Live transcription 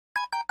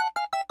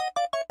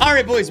All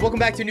right, boys, welcome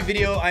back to a new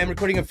video. I am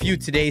recording a few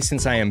today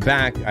since I am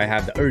back. I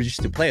have the urge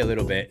to play a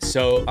little bit.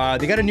 So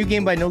they got a new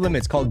game by No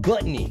Limits called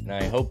Gluttony, and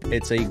I hope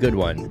it's a good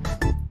one.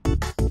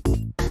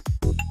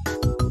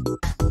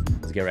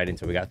 Let's get right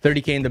into it. We got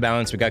 30K in the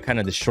balance. We got kind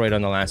of destroyed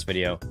on the last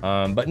video.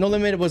 But No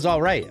Limit was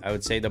all right. I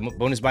would say the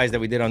bonus buys that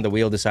we did on the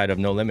Wielder side of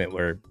No Limit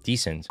were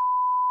decent.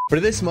 For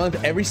this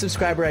month, every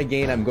subscriber I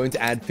gain, I'm going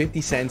to add 50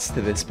 cents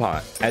to this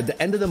pot. At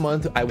the end of the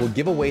month, I will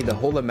give away the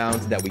whole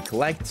amount that we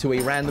collect to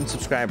a random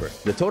subscriber.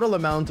 The total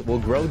amount will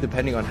grow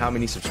depending on how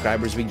many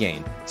subscribers we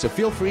gain. So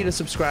feel free to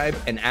subscribe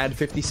and add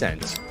 50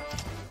 cents.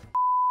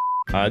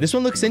 This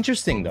one looks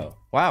interesting though.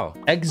 Wow.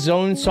 X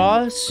Zone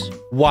Sauce,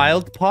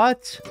 Wild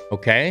Pot.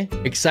 Okay.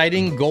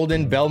 Exciting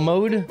Golden Bell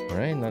Mode. All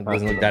right, that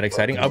doesn't look that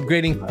exciting.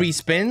 Upgrading free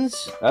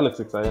spins. That looks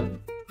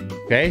exciting.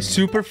 Okay,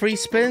 super free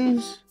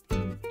spins.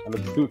 That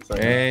looks too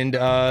exciting. And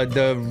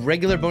the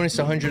regular bonus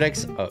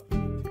 100x.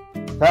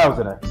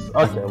 1000x.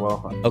 Okay,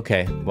 well.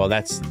 Okay, well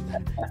that's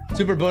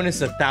super bonus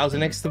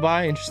 1000x to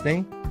buy.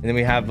 Interesting. And then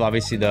we have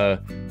obviously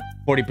the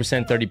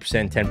 40%,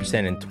 30%,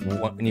 10%, and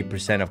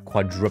 20% of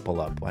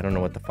quadruple up. I don't know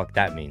what the fuck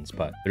that means,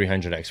 but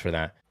 300x for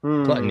that.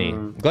 Gluttony.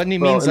 Gluttony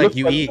means like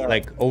you eat,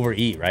 like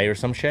overeat, right? Or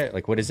some shit.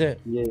 Like what is it?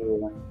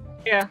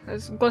 Yeah,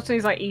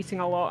 gluttony's like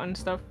eating a lot and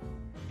stuff.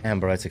 Damn,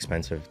 bro, that's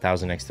expensive.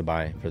 1000x to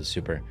buy for the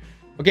super.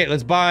 Okay,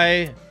 let's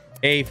buy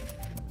a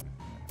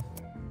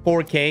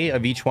 4K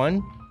of each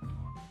one.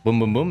 Boom,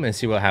 boom, boom, and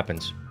see what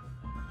happens.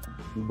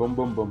 Boom,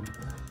 boom, boom.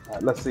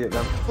 Let's see it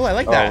then. Oh, I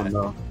like that. Oh,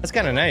 no. That's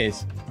kind of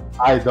nice.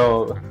 I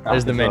don't.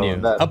 There's the menu.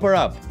 That. Up or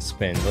up?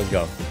 Spin. Let's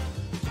go.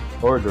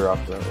 Order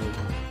up there.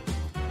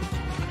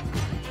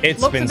 It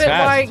Looks spins a bit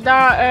fast. like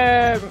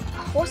that,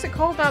 what's it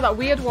called now? That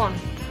weird one.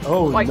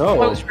 Oh, like no.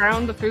 floats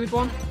around, the food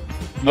one.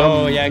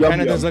 Oh, yeah, it yum,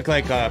 kind of yum. does look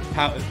like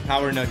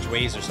Power Nut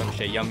Ways or some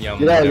shit. Yum, yum.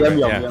 Yeah, whatever. yum,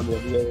 yum, Yeah. yum,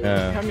 yum,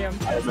 yeah. Yum, yum.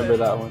 I remember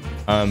that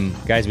one.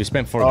 Guys, we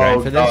spent 4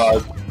 grand for this.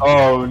 God.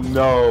 Oh,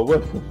 no.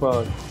 What the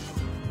fuck?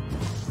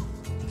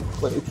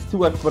 Wait, it's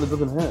 2x, but it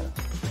doesn't hit.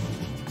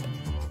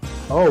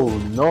 Oh,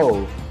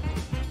 no.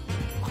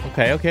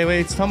 Okay, okay, wait,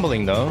 it's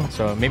tumbling though.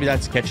 So maybe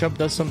that's ketchup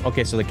does some.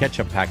 Okay, so the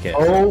ketchup packet.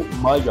 Oh,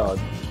 my God.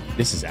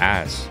 This is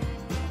ass.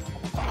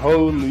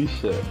 Holy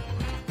shit.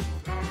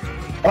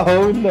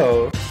 Oh,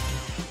 no.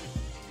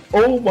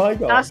 Oh, my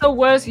God. That's the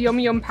worst Yum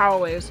Yum Power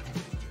Waves.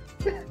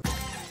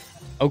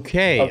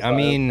 Okay, I'm I sorry,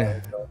 mean,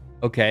 I'm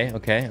sorry.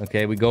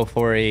 okay. We go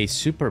for a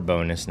super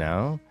bonus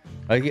now.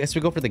 I guess we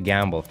go for the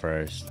gamble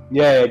first.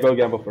 Yeah, go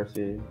gamble first.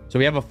 Yeah. So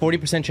we have a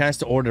 40% chance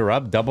to order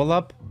up, double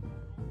up.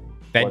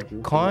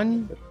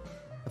 FedCon?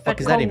 The fuck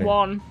is that FedCon even?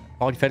 1.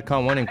 Oh,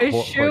 FedCon 1 and I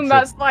assume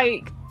that's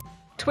like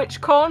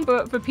TwitchCon,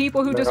 but for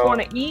people who just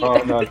want to eat. Oh,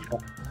 no.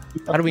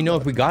 How do we know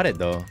if we got it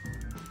though?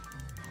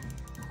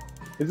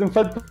 Isn't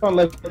FedCon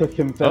like a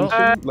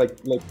convention?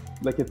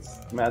 Like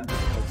it's mad.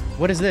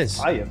 What is this?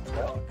 Science.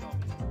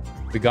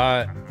 We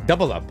got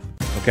double up.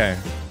 Okay.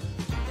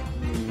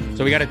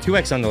 So we got a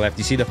 2x on the left.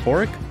 You see the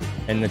fork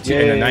and the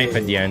and the knife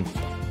at the end.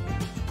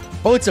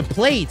 Oh, it's a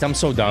plate. I'm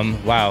so dumb.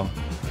 Wow.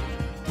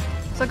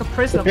 It's like a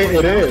prisoner.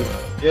 It is.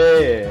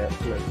 Yeah.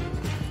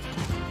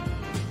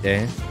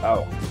 Yeah.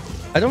 Oh.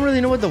 I don't really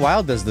know what the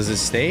wild does. Does it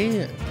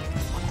stay?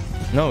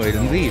 No, it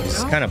leaves.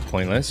 It's kind of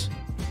pointless.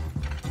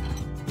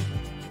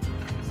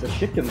 It's a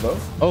chicken though.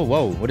 Oh,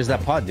 whoa. What does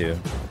that pot do?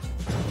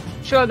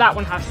 Sure, that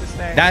one has to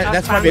stay.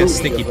 That's probably a fine.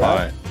 sticky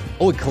pot.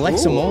 Oh, it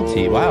collects a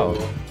multi. Wow.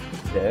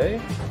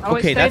 Okay. Oh,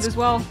 Okay, it that's- stays as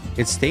well.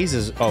 It stays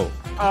as... Oh.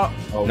 Oh,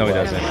 No, it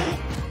wow. doesn't.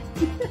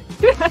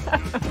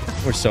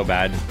 We're so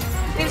bad.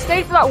 It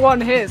stayed for that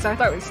one hit, so I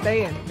thought it was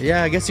staying.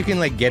 Yeah, I guess you can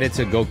like get it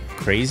to go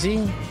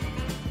crazy.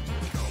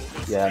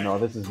 Yeah, no,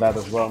 this is bad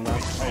as well, man.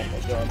 Oh my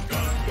god.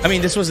 I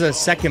mean, this was the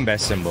second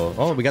best symbol.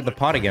 Oh, we got the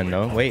pot again,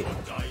 though. Wait.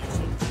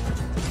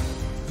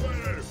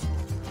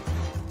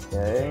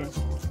 Okay.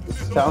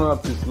 It's counting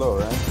up too slow,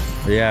 right?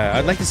 Yeah,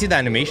 I'd like to see the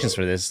animations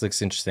for this.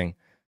 Looks interesting.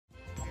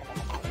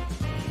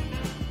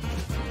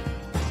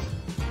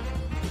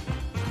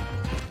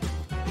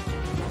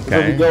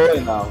 Does it go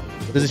in now?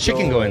 Does the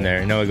chicken go in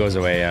there? No, it goes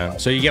away, yeah.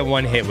 So you get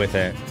one hit with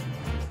it.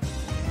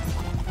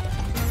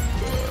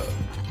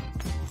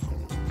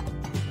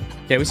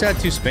 Okay, we still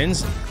have 2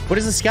 spins. What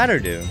does the scatter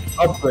do?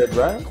 Upgrade,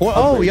 right?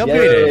 Oh, we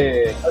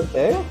upgraded. Yeah.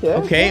 Okay.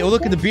 Okay, oh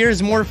look, the beer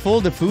is more full,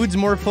 the food's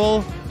more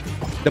full.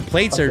 The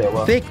plates are Okay,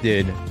 well. thick,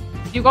 dude.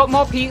 You got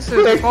more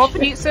pizza. More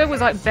pizza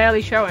was like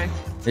barely showing.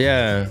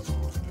 Yeah.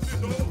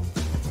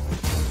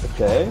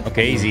 Okay.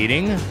 Okay, he's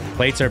eating.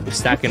 Plates are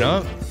stacking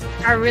up.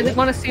 I really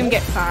want to see him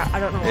get fat.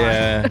 I don't know why.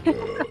 Yeah.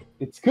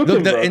 It's cooking,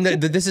 Look, bro. and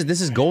this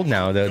is gold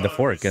now. The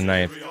fork and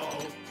knife.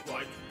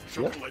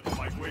 Yep.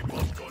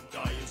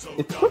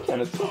 It's cooking.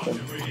 It's cooking.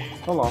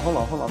 Hold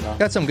on now.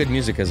 Got some good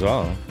music as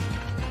well.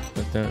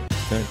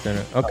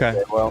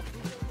 Okay. Well.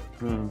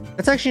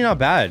 That's actually not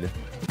bad.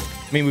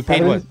 I mean, we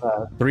paid That what? is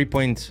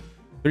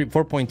bad.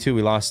 4.2.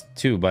 We lost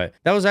 2, but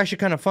that was actually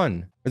kind of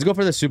fun. Let's go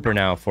for the super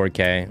now.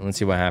 4K. Let's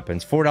see what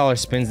happens. $4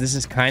 spins. This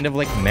is kind of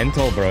like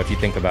mental, bro, if you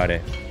think about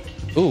it.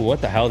 Ooh, what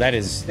the hell? That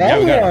is... Yeah,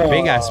 we got a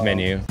big ass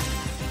menu.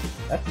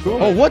 That's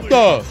cool. Oh, what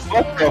the?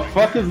 What the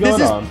fuck is This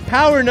going is on?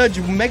 Power Nudge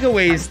Mega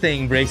Waves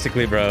thing,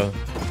 basically, bro.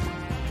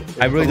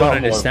 I really don't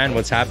understand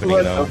what's happening,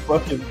 what though.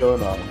 What the fuck is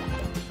going on?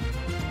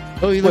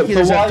 Oh, you look, Wait,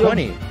 there's so a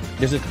 20.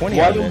 There's a 20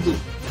 on Wild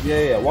this.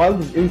 yeah,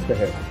 Wild is insta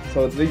hit.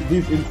 So these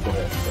insta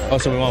hit. Right? Oh,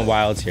 so we want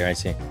wilds here, I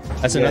see.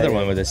 That's Yeah, another yeah.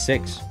 one with a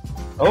 6.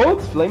 Oh,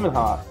 it's flaming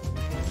hot.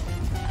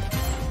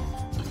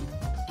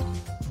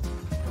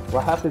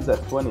 What happens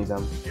at 20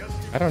 then?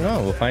 I don't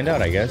know. We'll find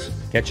out, I guess.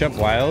 Ketchup,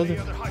 wild.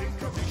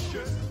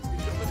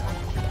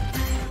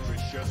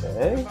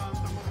 Okay.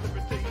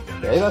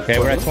 Okay, that's Okay,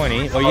 we're at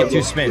 20. 20. Oh, you get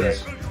 2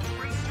 spins.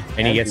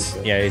 And he gets,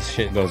 yeah, his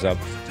shit goes up.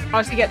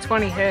 Oh, so you get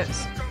 20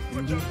 hits.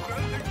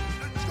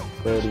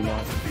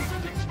 39.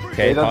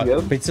 Okay, that's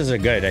good. pizzas are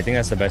good. I think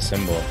that's the best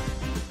symbol.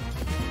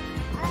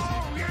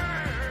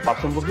 Pop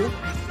symbol here?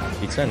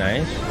 Pizza,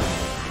 nice.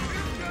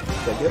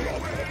 Check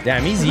it.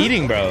 Damn, he's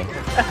eating, bro.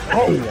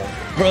 Oh, yeah.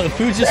 Bro, the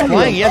food's just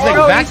flying. He has like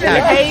Oh, a he's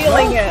backpack.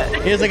 inhaling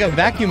it. He has like a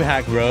vacuum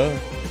hack, bro.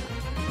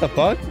 What the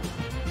fuck?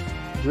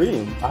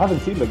 Green. I haven't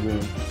seen the green.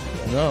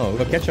 No,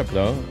 go ketchup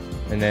though.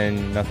 And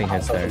then nothing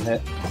hits there. Doesn't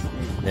hit.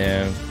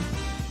 Yeah.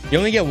 You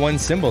only get 1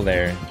 symbol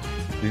there.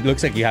 It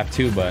looks like you have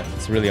 2, but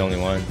it's really only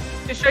 1.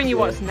 Just showing you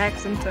what's next,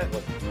 isn't it?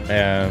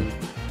 Yeah.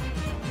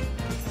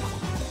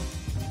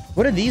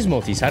 What are these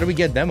multis? How do we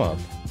get them up?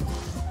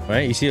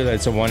 Right? You see that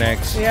it's a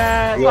 1x.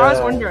 Yeah, that's what I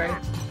was wondering.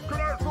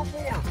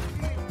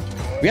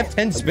 We have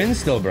 10 spins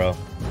still, bro.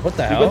 What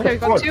the You hell? Okay, we've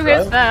got 2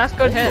 hits there. That's a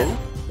good hit.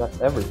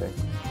 That's everything.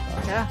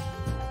 Yeah.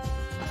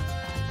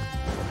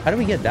 How do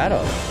we get that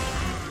up?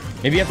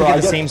 Maybe you have to So get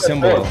I the same guess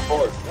symbol.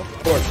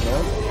 Fourth,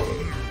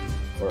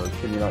 no? Or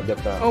can you not get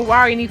that? Oh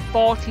wow, you need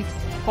 40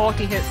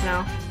 hits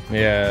now.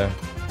 Yeah.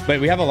 But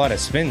we have a lot of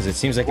spins. It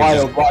seems like it's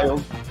Wild, just...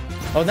 wild.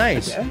 Oh,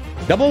 nice. Okay.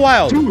 Double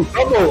wild. Double,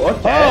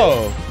 okay.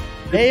 Oh.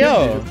 Hey,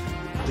 yo.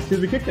 Excuse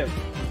me, kick him.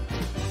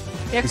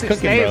 Yeah, He's 'cause it cooking,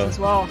 stays bro. as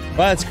well. Wow,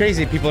 that's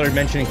crazy. People are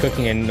mentioning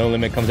cooking and No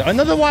Limit comes out.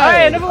 Another Oh, wild.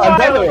 yeah, another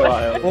wild. Another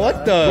wild.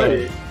 What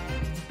the?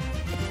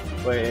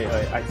 Wait,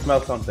 I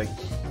smell something.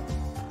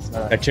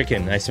 A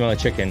chicken. I smell a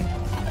chicken.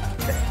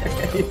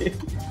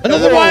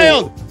 Another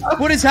wild.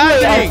 What is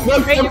happening?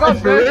 Hey, you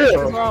got burgers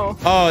as well.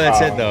 Oh,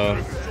 that's it though.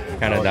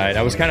 Kind of died.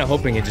 I was kind of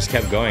hoping it just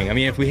kept going. I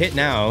mean, if we hit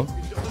now,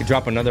 we could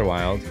drop another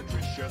wild.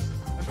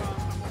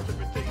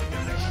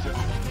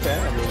 Okay,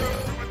 I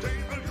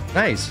mean,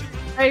 Nice.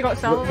 Hey, you got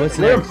salad. What's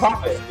we're in next?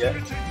 profit, yeah.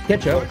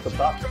 Ketchup. What's the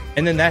profit?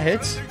 And then that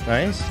hits.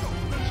 Nice.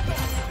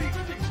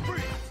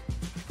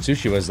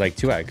 Sushi was like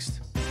 2x'd.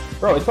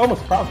 Bro, it's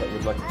almost profit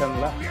with like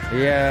 10 left.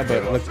 Yeah,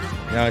 but look,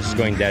 now it's just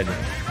going dead.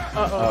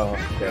 Uh-oh. Oh,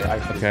 okay. I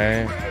see.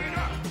 Okay.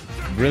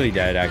 Really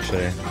dead,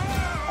 actually.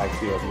 I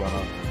see what's going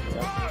on.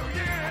 Yeah.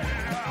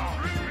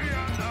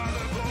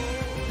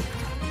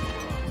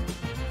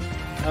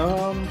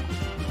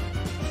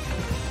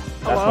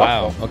 That's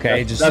Wow.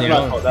 Okay, just, that's you my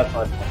know. fault. That's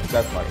my fault.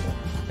 That's my fault.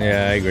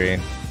 Yeah, I agree. Yeah,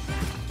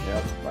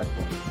 that's my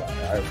fault.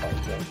 I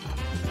apologize.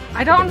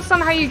 I don't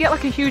understand how you get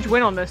like a huge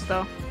win on this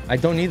though. I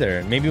don't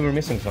either. Maybe we're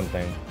missing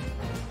something.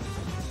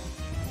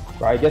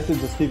 Bro, I guess it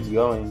just keeps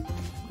going.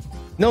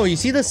 No, you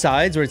see the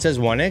sides where it says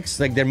 1x?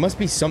 Like, there must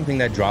be something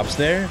that drops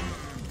there.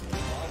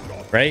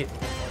 Right?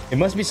 It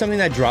must be something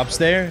that drops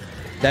there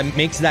that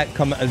makes that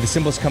come, the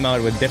symbols come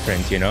out with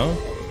different, you know?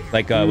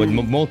 Like, with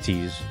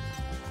multis.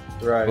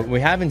 Right. But we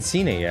haven't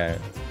seen it yet.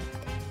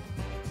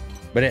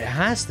 But it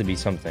has to be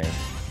something.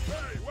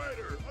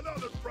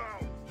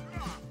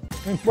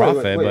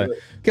 Profit, wait. but...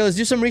 Okay, let's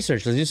do some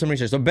research. Let's do some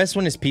research. The best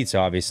one is pizza,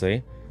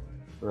 obviously.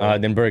 Right.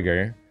 Then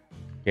burger.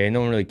 Okay,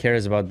 no one really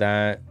cares about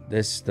that.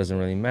 This doesn't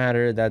really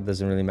matter. That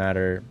doesn't really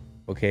matter.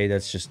 Okay,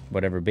 that's just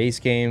whatever base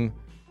game.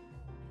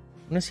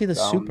 I want to see the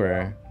Down, super.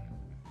 down.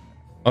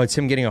 Oh, it's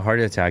him getting a heart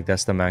attack.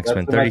 That's the max That's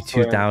win. the max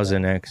win.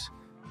 32,000x.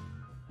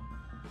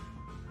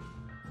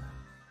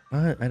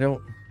 What? I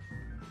don't...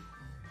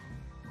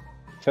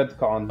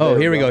 FedCon. Oh, there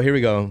here we go. Here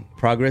we go.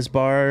 Progress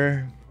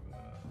bar.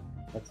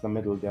 That's the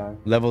middle guy.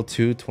 Level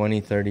 2,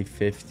 20, 30,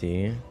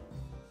 50.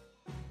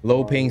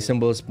 Low paying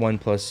symbols,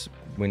 1+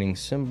 winning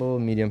symbol.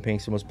 Medium paying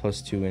symbols,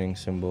 +2 winning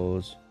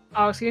symbols.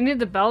 Oh, so you need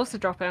the bells to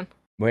drop in.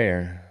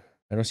 Where?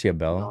 I don't see a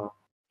bell.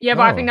 Yeah,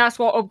 but I Oh. think that's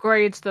what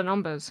upgrades the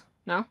numbers.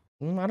 No?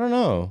 I don't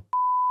know.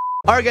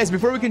 Alright guys,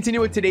 before we continue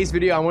with today's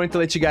video, I wanted to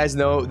let you guys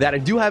know that I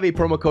do have a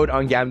promo code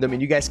on Gamdom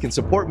and you guys can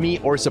support me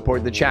or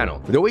support the channel.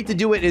 The way to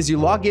do it is you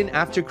log in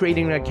after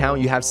creating an account.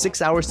 You have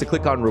 6 hours to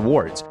click on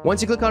rewards.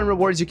 Once you click on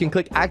rewards, you can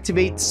click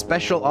activate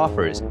special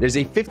offers. There's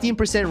a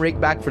 15% rake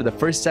back for the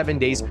first 7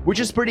 days, which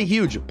is pretty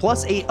huge,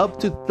 plus a up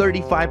to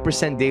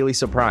 35% daily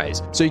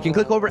surprise. So you can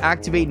click over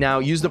activate now,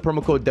 use the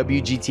promo code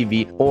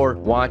WGTV or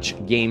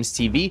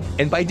WatchGamesTV.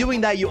 And by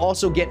doing that, you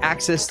also get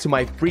access to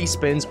my free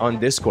spins on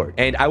Discord.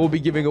 And I will be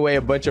giving away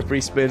a bunch of free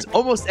spins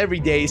almost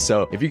every day.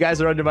 So if you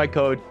guys are under my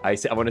code, I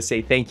want to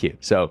say thank you.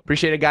 So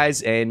appreciate it,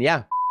 guys. And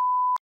yeah.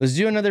 Let's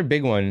do another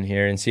big one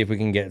here and see if we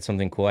can get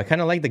something cool. I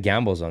kind of like the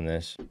gambles on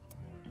this.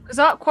 Because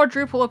that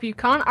quadruple up, you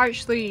can't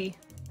actually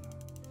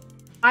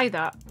buy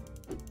that.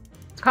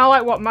 It's kind of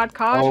like what Mad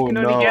Card, you Oh, can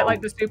only no. get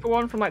like the super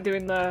one from like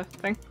doing the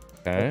thing.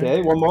 Okay.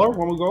 Okay, one more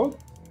gold.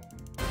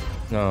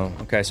 No.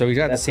 Okay, so we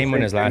got That's the same the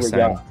one same as thing last we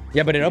time. got.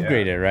 Yeah, but it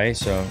upgraded, right?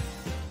 So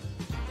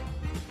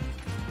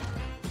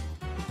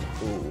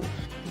Ooh.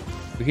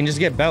 we can just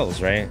get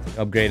bells, right?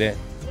 Upgrade it.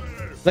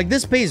 Like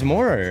this pays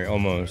more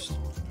almost.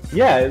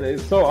 Yeah,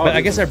 it's so obvious. But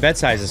I guess our bet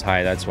size is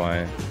high, that's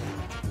why.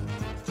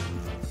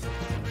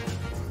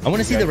 I want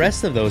to see the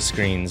rest of those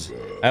screens.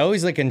 I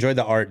always like enjoy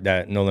the art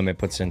that No Limit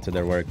puts into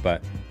their work,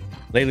 but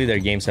lately their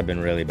games have been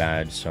really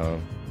bad, so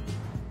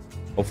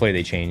hopefully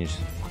they change.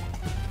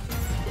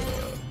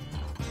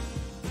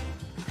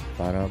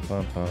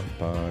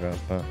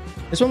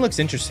 This one looks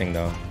interesting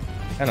though.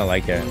 Kind of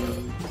like it.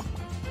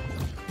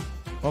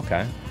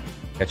 Okay.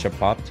 Ketchup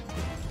popped.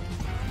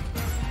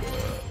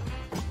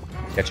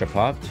 Ketchup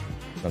popped.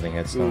 Nothing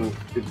hits though. Ooh,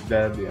 it's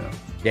dead, yeah.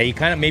 Yeah, you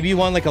kind of maybe you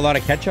want like a lot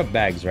of ketchup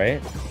bags,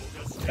 right?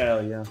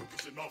 Hell yeah.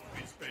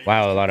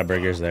 Wow, a lot of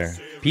burgers there.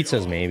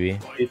 Pizzas maybe.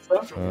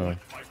 Pizza?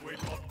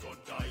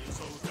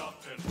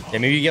 Yeah,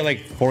 maybe you get like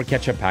 4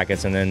 ketchup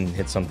packets and then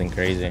hit something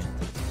crazy.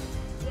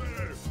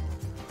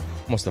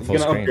 Almost a full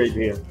It's gonna screen. upgrade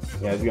here.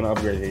 Yeah, it's gonna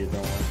upgrade here.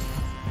 Don't worry.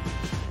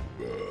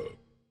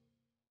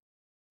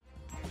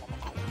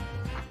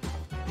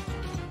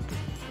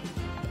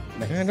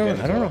 I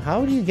don't know.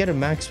 How do you get a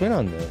max win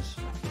on this?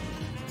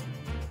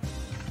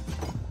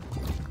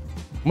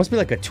 Must be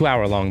like a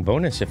 2-hour-long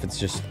bonus if it's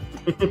just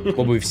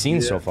what we've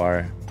seen so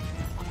far.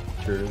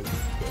 True.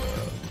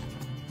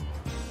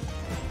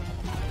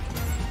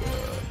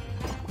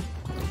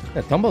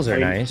 Yeah, tumbles are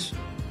nice.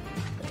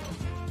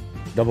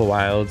 Double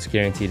wilds,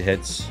 guaranteed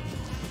hits.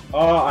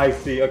 Oh, I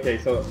see. Okay,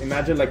 so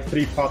imagine like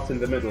 3 pots in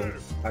the middle.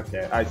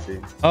 Okay, I see.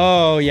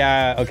 Oh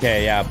yeah,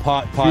 okay, yeah.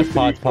 Pot, Two,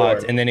 three, four.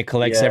 and then it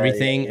collects Yeah,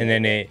 everything, yeah, and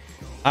then it.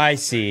 I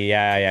see.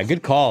 Yeah.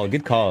 Good call.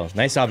 Good call.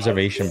 Nice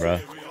observation, bro.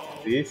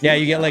 See? Yeah,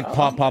 you get like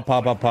pot,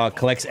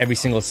 collects every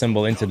single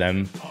symbol into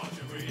them,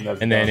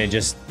 and then it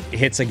just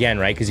hits again,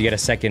 right? Because you get a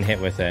second hit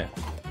with it.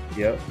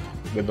 Yep,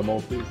 with the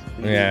multis.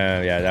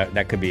 Yeah.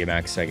 That could be a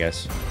max, I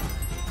guess.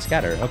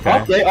 Scatter. Okay.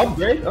 Okay,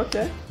 upgrade.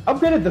 Okay,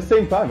 upgrade at the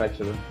same time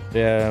actually.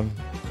 Yeah.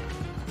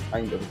 I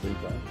can go at the same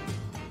time.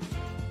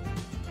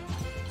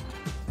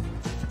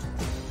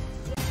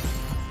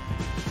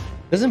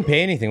 Doesn't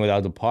pay anything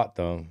without the pot,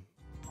 though.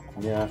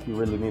 Yeah, you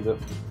really need it.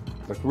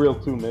 Like real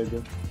 2 maybe.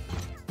 I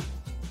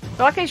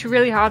feel like it's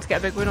really hard to get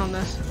a big win on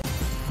this.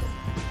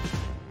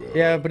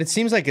 Yeah, but it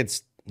seems like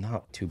it's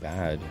not too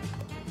bad.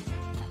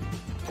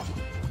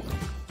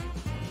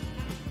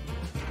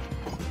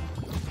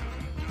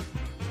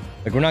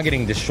 Like, we're not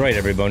getting destroyed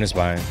every bonus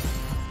buy.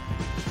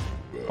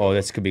 Oh,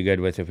 this could be good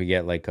with if we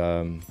get, like,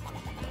 Oh,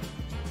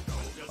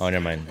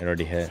 never mind. It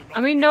already hit.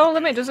 I mean, No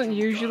Limit doesn't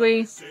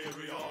usually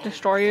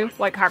destroy you,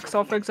 like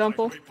Hacksaw, for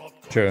example.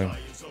 True.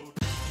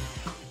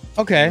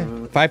 Okay,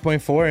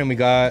 5.4, and we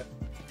got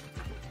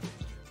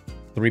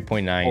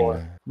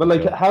 3.9. But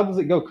like, how does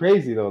it go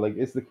crazy though? Like,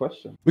 it's the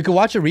question. We could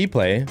watch a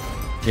replay.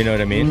 You know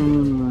what I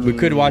mean? We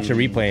could watch a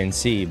replay and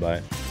see,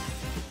 but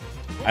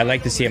I'd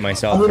like to see it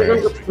myself I mean, it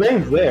first.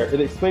 explains there.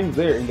 It explains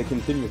there in the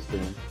continuous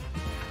screen.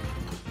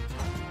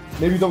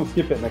 Maybe don't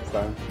skip it next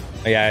time.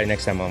 Yeah,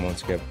 next time I won't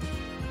skip.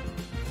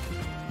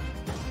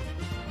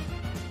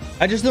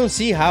 I just don't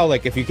see how,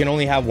 like, if you can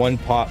only have 1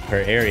 pot per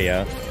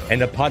area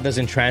and the pot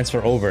doesn't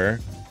transfer over,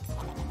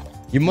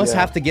 you must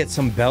have to get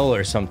some bell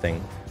or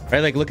something, right?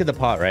 Like, look at the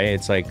pot, right?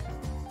 It's like,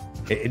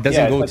 it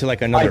doesn't go like to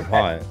like another 5x.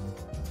 pot.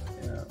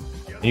 Yeah.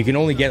 And you can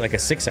only get like a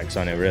 6x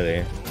on it,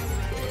 really.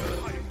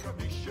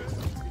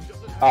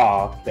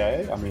 Ah,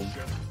 okay. I mean,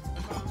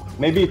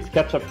 maybe it's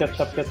ketchup,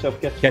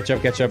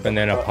 Ketchup, and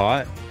then a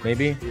pot,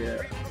 maybe?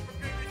 Yeah.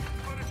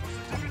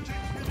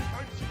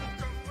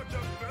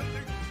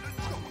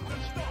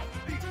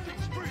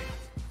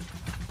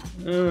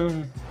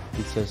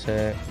 Pizza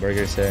set,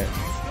 burger set.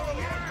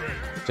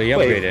 So you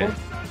Wait, upgraded.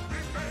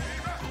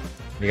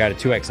 You got a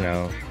 2x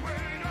now.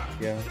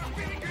 Yeah.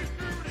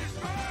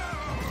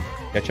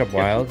 Ketchup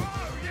wild.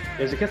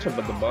 There's a ketchup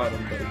at the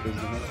bottom, but it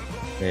doesn't.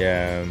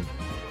 Yeah.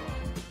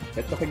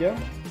 Ketchup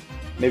again?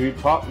 Maybe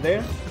pot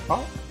there?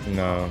 Pot?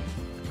 No.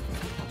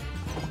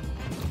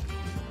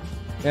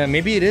 Yeah,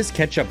 maybe it is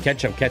ketchup,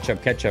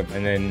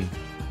 and then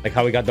like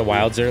how we got the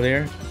wilds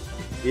earlier.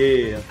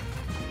 Yeah.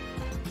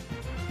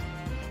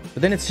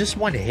 But then it's just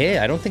 1 hit.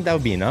 I don't think that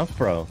would be enough,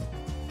 bro.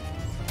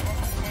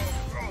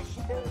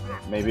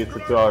 Maybe it's a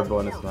 2-hour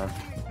bonus, man.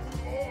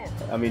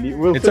 I mean,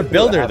 It's a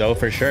builder though,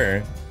 for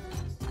sure.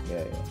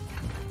 Yeah.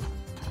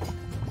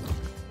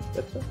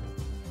 Ketchup?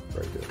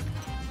 Very good.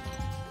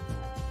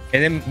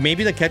 And then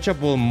maybe the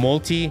ketchup will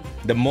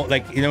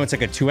like, you know, it's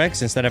like a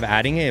 2x instead of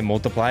adding it, it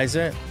multiplies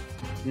it.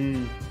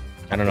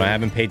 I don't know. I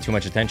haven't paid too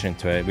much attention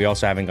to it. We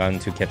also haven't gone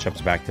 2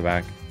 ketchups back to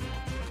back.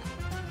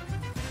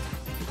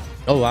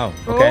 Oh wow.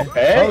 Okay.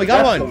 Oh, we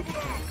got one.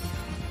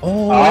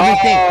 Oh, what do you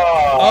think?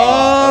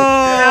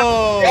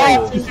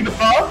 Oh. You see the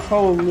pot?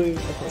 Holy.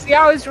 See,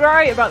 I was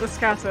right about the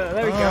scatter.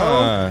 There we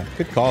go.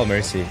 Good call,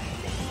 Mercy.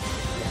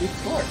 It's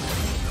smart.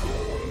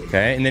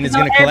 Okay, and then it's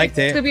gonna collect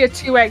It's it. gonna be a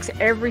 2x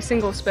every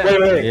single spin.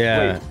 Wait,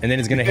 Yeah, wait. and then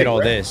it's gonna hit all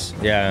this.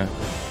 Yeah.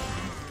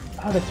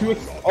 Ah, the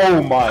 2x.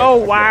 Oh my. Oh,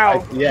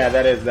 wow. Yeah,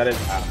 that is.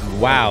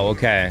 Wow.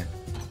 Okay.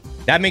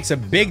 That makes a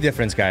big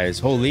difference, guys.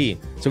 Holy.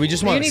 So we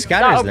just You want need to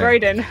scatters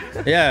start then.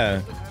 upgrading.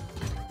 Yeah.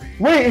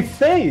 Wait, it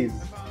stays.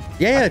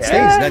 Yeah, it stays.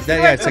 Yeah,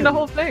 Yeah, it's the like,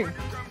 whole thing.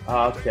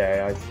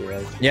 Okay, I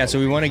see. yeah, so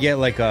we want to get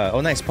like a...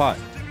 Oh, nice pot.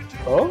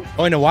 Oh?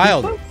 Oh, in the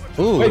wild.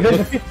 Ooh. Wait,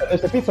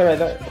 there's a pizza right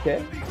there.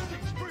 Okay.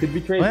 Could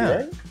be crazy, Oh, yeah.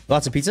 right?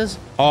 Lots of pizzas?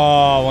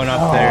 Oh, one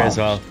up there as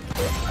well.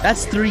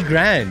 That's 3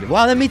 grand.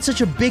 Wow, that made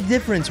such a big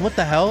difference. What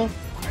the hell?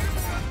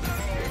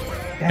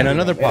 And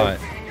another pot.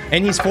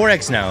 And he's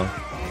 4x now.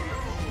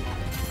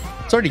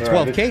 It's already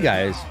 12k,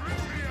 guys.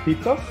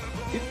 Pizza?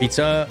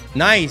 Pizza.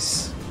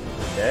 Nice.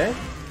 Okay.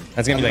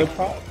 That's going to be like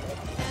Pot.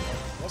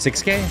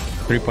 6k?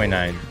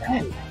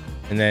 3.9.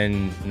 And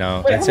then,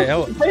 no. Wait, That's how it. much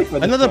Oh, did you pay for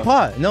this another one?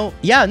 pot. No.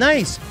 Yeah,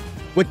 nice.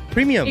 With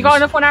premiums. You got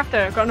enough one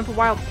after. Got enough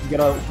wild. You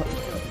gotta...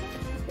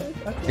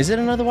 Is it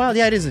another wild?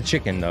 Yeah, it is a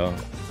chicken, though.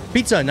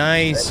 Pizza,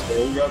 nice.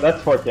 There you go.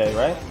 That's 4K,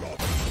 right?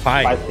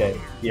 5K.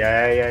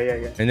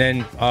 Yeah. And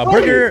then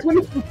burger.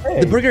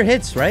 22K. The burger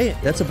hits, right?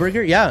 That's a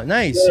burger? Yeah,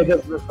 nice. Yeah,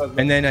 that's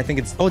And then I think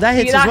it's... Oh, that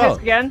hits See as that well.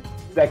 hits again.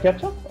 Is that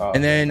ketchup? Oh.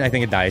 And then I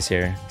think it dies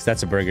here. Because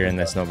that's a burger and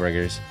that's no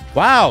burgers.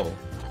 Wow.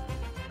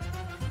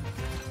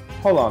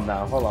 Hold on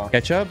now. Hold on.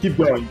 Ketchup? Keep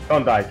going.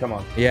 Don't die. Come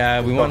on.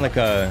 Yeah, we want like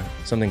a...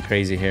 Something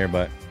crazy here,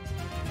 but...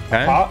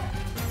 Okay. Pot.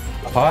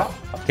 Pot?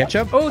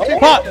 Ketchup? Oh, two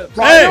Pot! ketchup.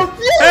 Hey!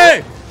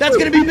 Hey! That's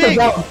gonna be big!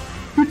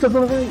 Pizza's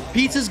on the way.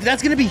 Pizza's...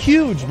 That's gonna be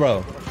huge,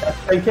 bro. That's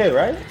 10K,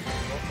 right?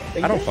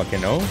 I don't fucking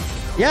know.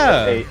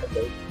 Yeah. Okay.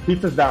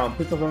 Pizza's down.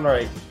 Pizza's on the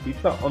right.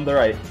 Pizza on the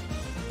right.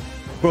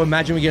 Bro,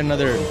 imagine we get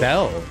another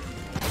bell.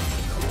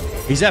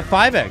 He's at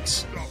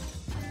 5x.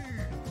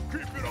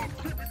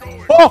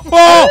 Oh!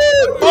 Oh!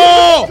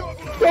 Oh!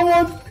 Come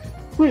on.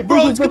 Wait,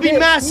 Bro, it's gonna be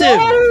massive.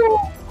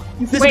 No!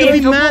 This is Wait, gonna be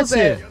it doubles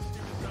massive. it.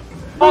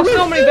 Oh,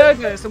 so many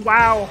burgers.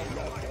 Wow.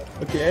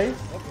 Okay.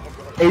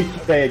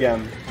 8K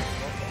again.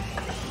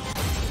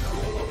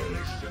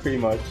 Pretty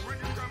much.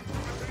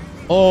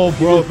 Oh,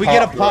 bro, if we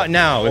get a pot, pot bro.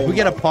 now, if Oh we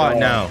get a my pot God.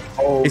 now,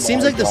 Oh it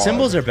seems my like the God.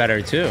 symbols are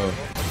better too.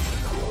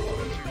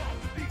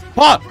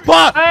 Pot,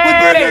 pot, Hey!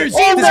 with burgers.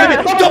 Oh, This is gonna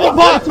be no, double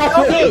no, pot. it's max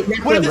win.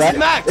 Dude, what if this is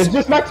max? It's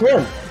just max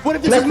win. What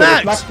if this is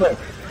max?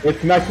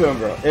 It's max win,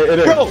 bro. It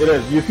is. Bro. It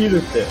is. You see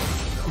this shit.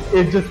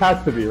 It just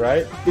has to be,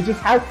 right? It just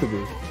has to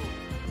be.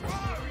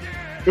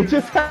 It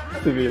just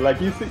has to be. Like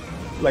you see,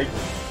 like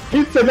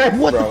pizza next,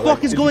 What bro. the fuck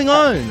Like, is it going just-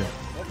 on?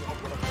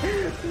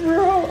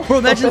 Bro, Bro,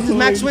 imagine this is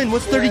max win.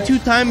 What's 32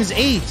 times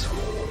 8?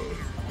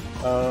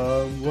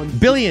 1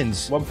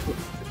 Billions. 1.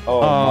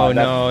 Oh my,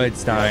 no,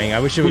 it's dying. I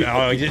wish it would.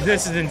 Oh,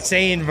 this is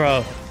insane, bro.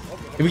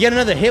 If we get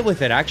another hit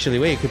with it, actually,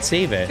 wait, it could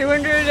save it.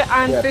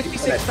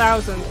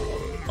 256,000.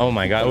 Oh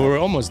my god, we're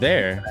almost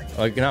there.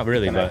 Like, not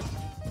really, but.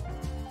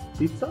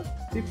 Pizza?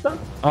 Pizza?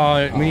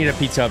 Oh, we need a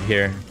pizza up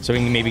here so we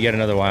can maybe get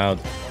another wild.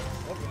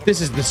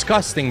 This is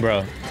disgusting,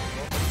 bro.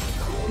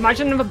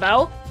 Imagine another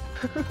bell.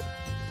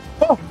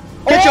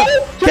 Ketchup!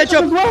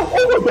 Ketchup! As well?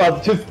 Oh my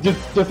god,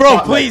 just Bro,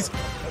 pot, please!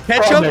 like,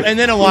 Ketchup Next, and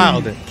then a please.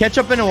 wild.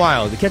 Ketchup and a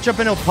wild. Ketchup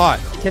in a pot.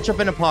 Ketchup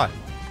in a pot.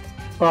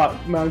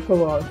 pot, man,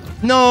 come on.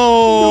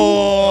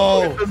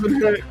 No! It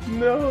doesn't hit.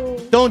 No.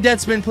 Don't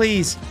dead spin,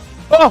 please.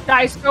 Oh!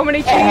 That is so many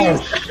cheese.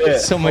 Oh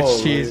shit. So much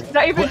Holy. cheese. Is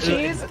that even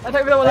cheese? I don't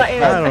even know what that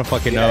is. I don't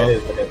fucking Yeah, know.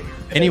 it is.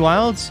 Any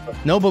wilds?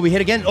 No, but we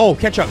hit again. Oh,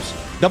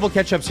 ketchups. Double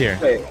ketchups here.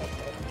 Wait,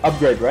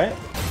 upgrade, right?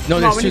 No,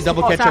 Come there's on, we two need some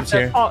double pots ketchups after.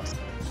 here. Pots.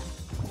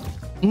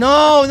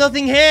 No,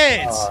 nothing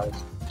hits. Oh,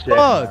 shit,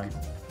 Fuck. man.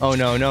 Oh,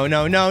 no, no,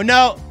 no, no,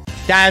 no.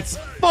 That's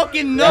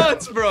fucking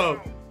nuts,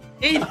 bro.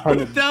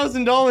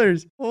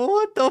 $800,000.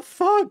 What the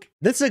fuck?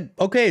 That's a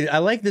okay. I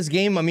like this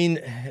game. I mean,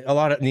 a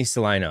lot of needs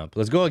to line up.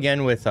 Let's go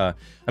again with. I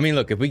mean,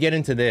 look, if we get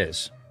into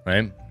this,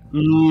 right?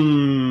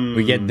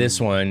 We get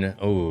this one.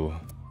 Oh,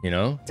 you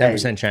know,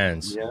 10%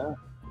 chance.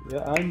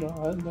 Yeah, I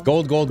know.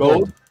 Gold, gold,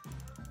 gold.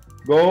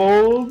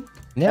 Gold.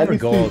 Never Let me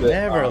gold. see this.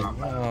 Never.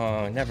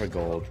 Oh, never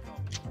gold.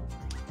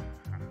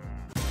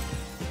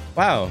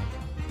 Wow.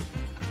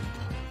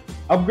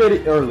 Upgrade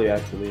it early,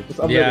 actually. Just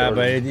upgrade Yeah, it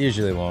but early. it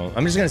usually won't.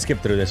 I'm just gonna skip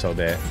through this all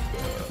day.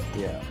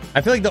 Yeah.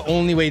 I feel like the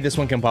only way this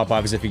one can pop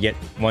off is if you get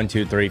 1,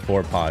 2, 3,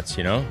 4 pots,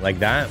 you know, like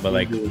that, but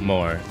like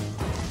more.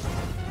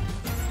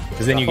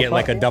 Because then you get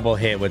like a double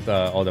hit with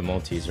all the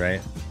multis, right?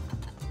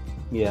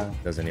 Yeah.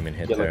 Doesn't even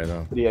hit Get there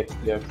like though. 3x,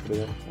 3x,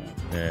 3x.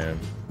 Yeah.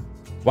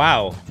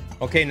 Wow.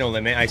 Okay, no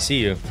limit. I see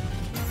you.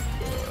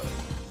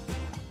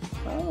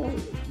 Oh,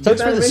 Sucks for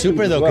the animations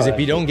super as though, because well, if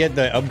you don't get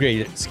the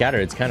upgrade scatter,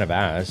 it's kind of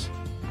ass.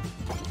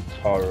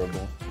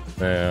 horrible.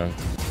 Yeah.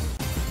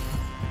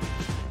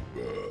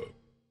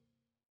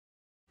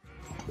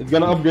 It's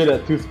gonna upgrade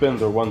at 2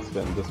 spins or 1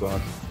 spin, this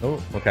one.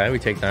 Oh, okay, we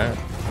take that.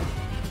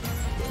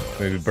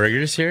 Maybe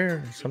burgers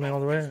here, or something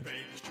all the way.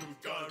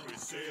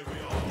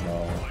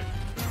 No.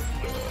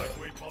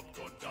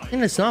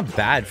 And it's not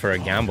bad for a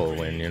gamble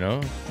win, you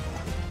know?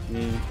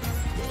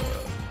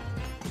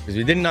 Because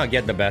we did not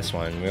get the best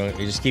one.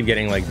 We just keep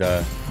getting like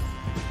the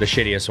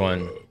shittiest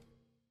one.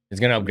 It's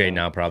gonna upgrade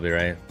now, probably,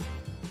 right?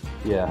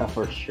 Yeah,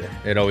 for sure.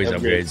 It always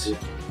Upgrades.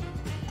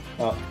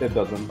 upgrades. It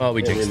doesn't. Oh,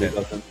 we It jinxed really it.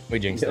 doesn't. We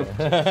jinxed Yep.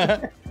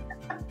 it.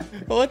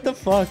 What the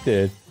fuck,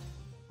 dude?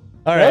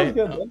 All That right. was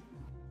good, man.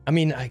 I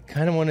mean, I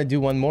kind of want to do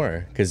one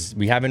more because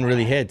we haven't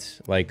really hit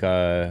like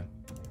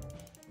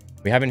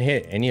we haven't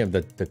hit any of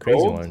the crazy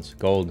Gold? ones.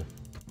 Gold.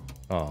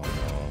 Oh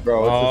no.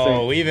 Bro, it's the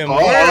same. Even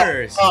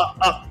worse.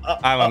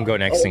 I'm going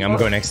next thing. I'm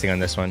going next thing on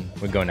this one.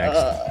 We go next.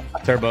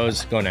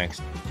 Turbos, go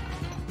next.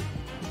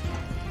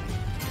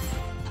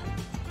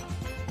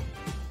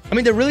 I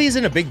mean, there really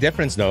isn't a big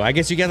difference though. I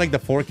guess you get like the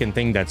forking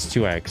thing that's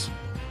 2x.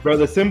 Bro,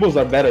 the symbols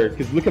are better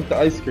because look at the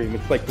ice cream.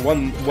 It's like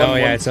one. Oh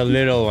yeah, it's a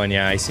little one.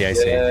 Yeah, I see.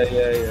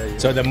 Yeah.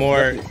 So the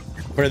more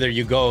further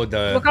you go,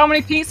 the Look how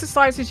many pizza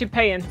slices you're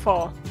paying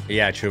for.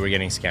 yeah, true. We're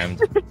getting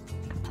scammed.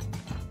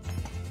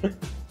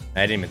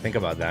 I didn't even think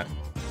about that.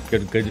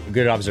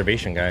 Good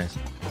observation, guys.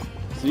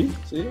 See?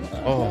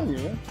 Oh. telling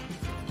you, man.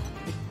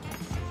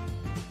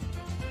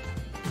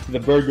 The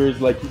burger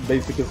is like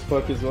basic as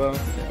fuck as well.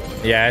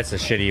 Yeah, it's a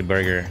shitty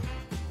burger.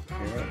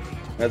 Yeah.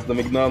 That's the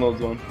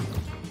McDonald's one.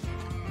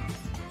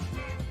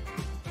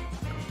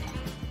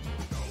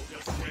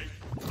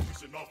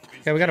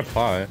 Yeah, we got a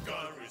pot.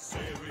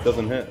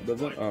 Doesn't hit,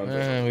 does it? Oh, it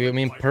doesn't. I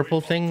mean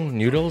purple thing,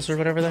 noodles or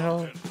whatever the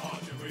hell.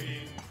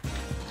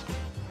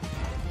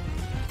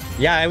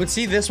 Yeah, I would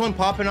see this one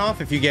popping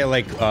off if you get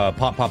like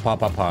pop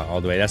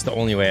all the way. That's the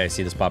only way I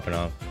see this popping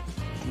off.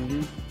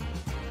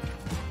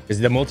 Because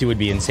the multi would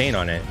be insane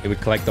on it. It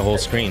would collect the whole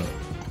screen.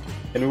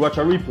 Can we watch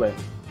a replay?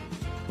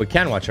 We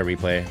can watch a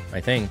replay, I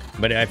think.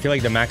 But I feel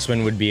like the max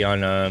win would be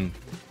on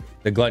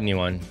the gluttony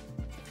one.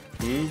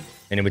 And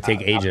it would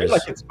take ages. I feel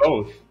like it's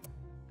both.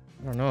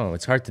 I don't know.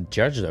 It's hard to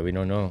judge though. We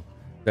don't know.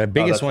 The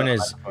biggest one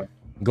is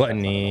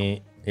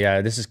gluttony.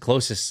 Yeah, this is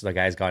closest the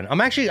guy's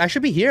gotten. I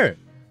should be here.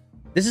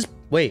 This is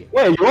wait.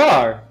 Wait, you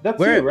are. That's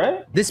Where? you,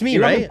 right? This me,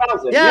 right?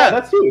 11,000. Yeah,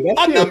 that's you.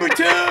 That's I'm you. number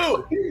 2.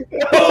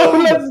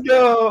 Oh, let's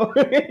go.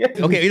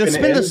 Okay, let's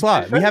spin the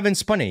slot. We haven't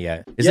spun it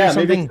yet. Is there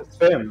something? Maybe it's a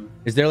spin.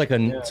 Is there like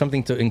a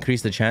something to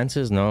increase the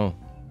chances? No.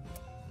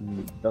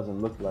 Doesn't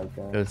look like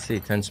that. Let's see.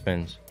 10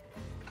 spins.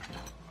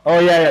 Oh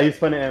yeah, you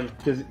spun it in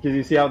because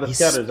you see how the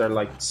scatters are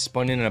like.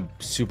 Spun in a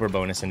super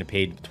bonus and it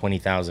paid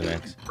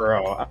 20,000x.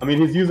 Bro, I mean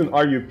he's using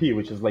RUP,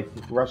 which is like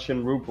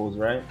Russian rubles,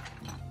 right?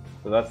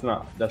 So that's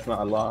not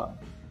a lot.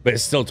 But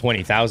it's still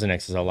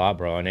 20,000x is a lot,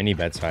 bro, on any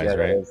bet size,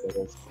 right? It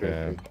is.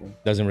 Yeah.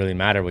 Doesn't really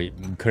matter what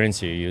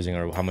currency you're using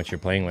or how much you're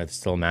playing with. It's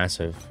still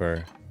massive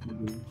for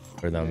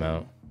the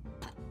amount.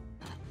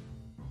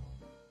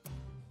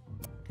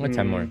 What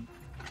 10 more?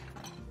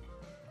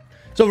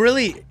 So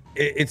really,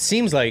 it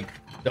seems like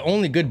the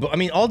only good... I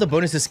mean, all the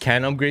bonuses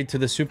can upgrade to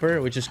the super,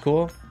 which is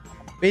cool.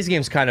 Base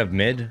game's kind of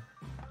mid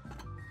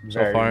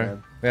so far.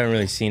 Mid. We haven't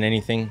really seen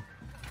anything.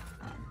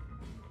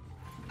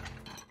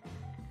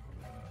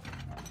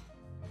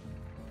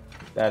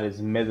 That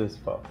is mid as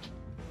fuck.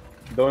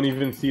 Don't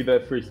even see the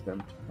free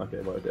spin.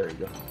 Okay, well, there you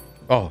go.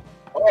 Oh.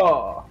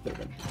 Oh!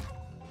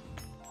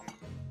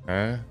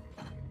 I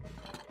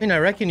mean, I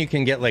reckon you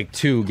can get like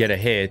 2, get a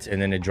hit,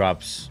 and then it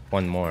drops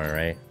 1 more,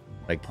 right?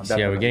 Like, see,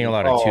 yeah, we're getting a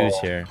lot of 2s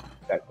here.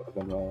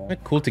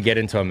 Cool to get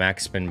into a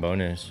max spin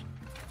bonus.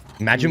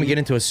 Imagine we get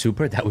into a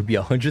super. That would be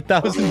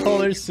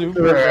 $100,000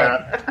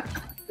 super.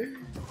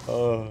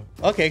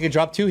 Okay, I could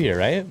drop 2 here,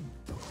 right?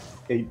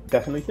 It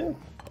definitely can.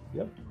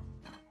 Yep.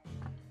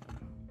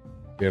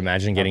 You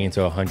imagine getting into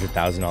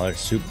 $100,000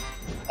 super.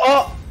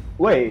 Oh!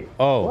 Wait.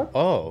 Oh, what?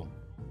 oh.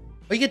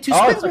 You get 2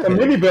 spins. Oh, it's like a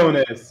mini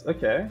bonus.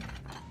 Okay.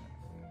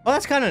 Well,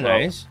 that's kind of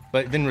nice,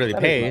 but it didn't really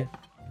pay.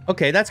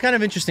 Okay, that's kind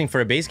of interesting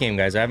for a base game,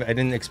 guys. I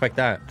didn't expect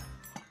that.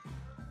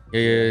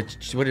 Yeah,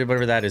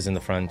 whatever that is in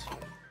the front.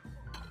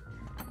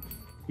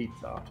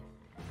 Pizza.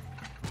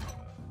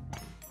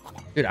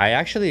 Dude, I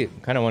actually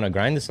kind of want to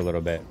grind this a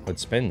little bit with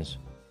spins.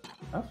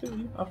 I feel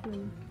you.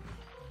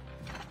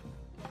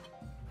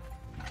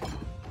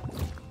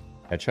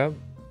 Ketchup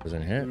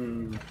doesn't hit.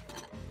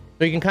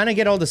 So you can kind of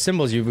get all the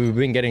symbols we've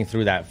been getting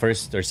through that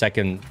first or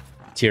second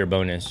tier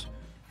bonus.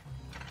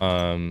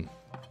 We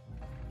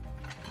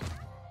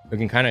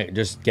can kind of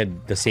just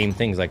get the same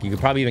things. Like you could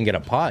probably even get a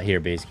pot here,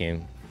 base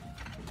game.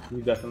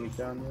 You definitely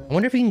can. Yeah. I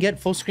wonder if you can get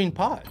full screen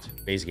pot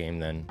base game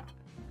then.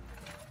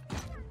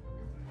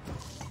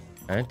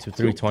 Alright,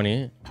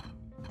 320.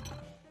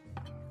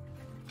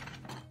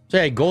 So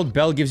yeah, gold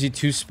bell gives you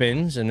 2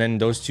 spins, and then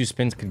those 2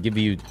 spins could give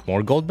you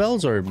more gold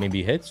bells or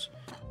maybe hits.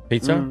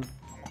 Pizza?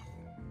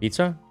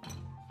 Pizza?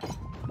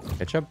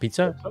 Ketchup?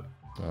 Pizza?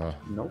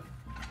 Nope.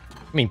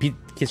 I mean,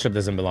 ketchup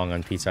doesn't belong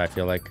on pizza, I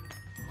feel like.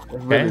 It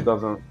really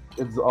doesn't.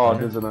 It's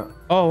odd, isn't it?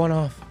 Oh, 1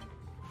 off.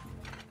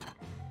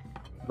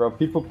 Bro,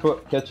 people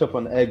put ketchup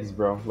on eggs,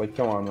 bro. Like,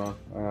 come on, bro.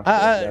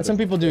 Some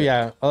people do,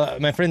 yeah.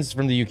 My friends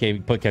from the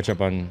UK put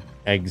ketchup on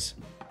eggs.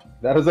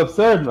 That is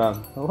absurd, man.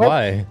 What?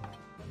 Why?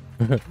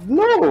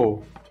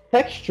 No!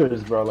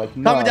 Textures, bro. Like,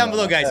 comment down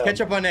below, guys.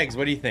 Ketchup on eggs.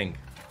 What do you think?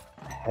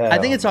 I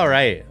think it's all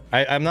right.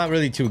 I'm not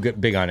really too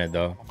big on it,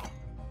 though.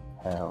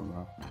 Hell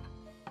no.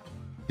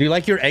 Do you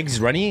like your eggs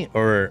runny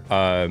or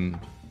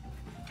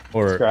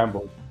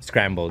Scrambled?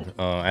 Scrambled.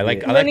 I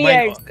like Mini mine.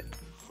 eggs.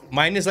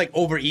 Mine is like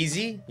over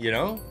easy, you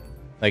know,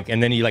 like,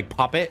 and then you like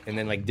pop it and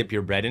then like dip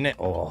your bread in it.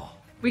 Oh.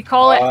 We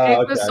call it egg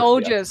okay, for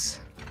soldiers.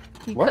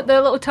 You What? cut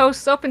the little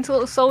toasts up into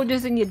little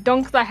soldiers and you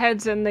dunk their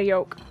heads in the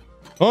yolk.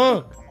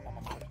 Oh,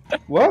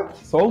 What?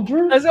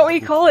 Soldiers? That's what we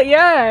call it,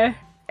 yeah.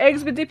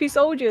 Eggs with dippy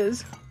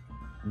soldiers.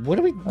 what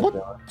do we? What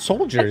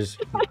soldiers?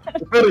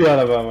 Really on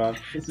about, man.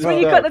 It's So when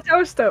you cut the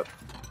toast up.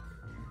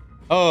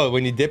 Oh,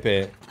 when you dip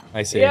it.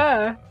 I see.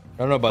 Yeah. I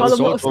don't know about Call the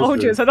them little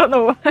soldiers. soldiers. I don't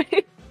know why.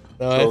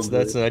 No,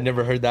 that's I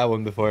never heard that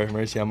one before,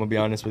 Mercy. I'm gonna be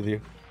honest with you.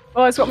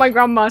 Well, it's what my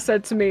grandma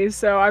said to me,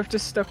 so I've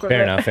just stuck with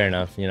Fair it. enough, fair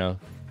enough. You know,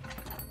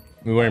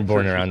 we weren't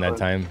born around that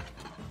time.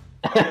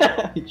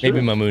 Maybe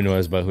Maybe Mamoon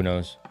was, but who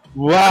knows?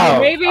 Wow.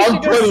 Maybe she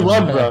I'm just-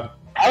 21, bro.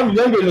 I'm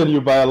younger than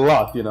you by a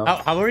lot, you know.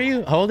 How are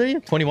you? How old are you?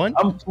 21?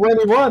 I'm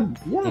 21.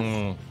 Yes.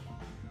 Mm.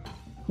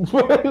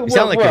 What- You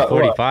sound like you're what?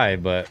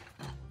 45, but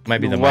might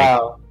be the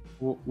Wow.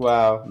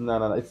 Wow.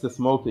 No. It's the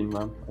smoking,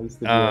 man. I used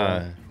to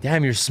mic. do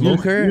Damn, you're a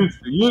smoker?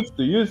 Used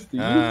to.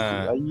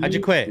 How'd you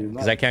quit?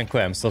 Because I can't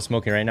quit. I'm still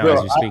smoking right now Bro,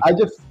 as we speak. I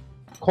just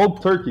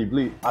cold turkey,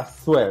 bleed. I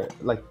swear.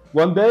 Like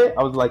one day,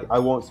 I was like, I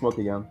won't smoke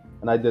again,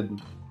 and I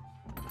didn't.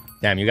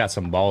 Damn, you got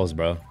some balls,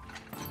 bro.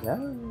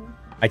 Yeah.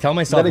 I tell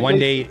myself one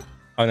Dedication. day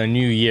on a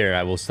new year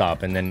I will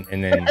stop, and then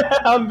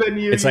I'm the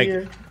new it's like,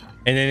 year.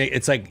 and then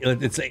it's like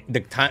the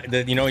time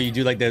that you know you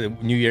do like the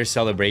New Year's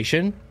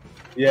celebration,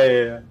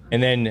 Yeah.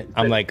 and then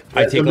I'm like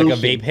I take like a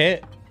Resolution. vape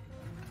hit,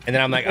 and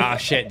then I'm like ah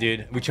shit,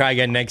 dude, we try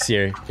again next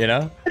year, you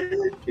know?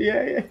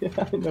 Yeah.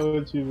 I know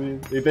what you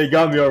mean. They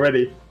got me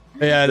already.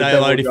 Yeah, The I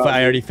devil already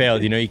got me.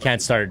 failed. You know, you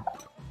can't start.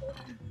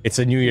 It's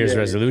a New Year's Yeah.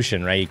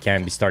 resolution, right? You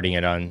can't be starting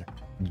it on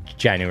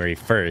January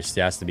 1st.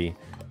 It has to be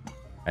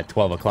at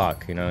 12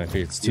 o'clock. You know, if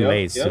it's too Yep,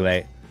 late, it's yep. too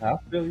late. I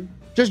feel you.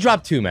 Just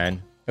drop 2,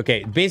 man.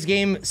 Okay, base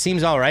game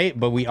seems all right,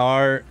 but we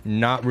are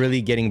not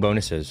really getting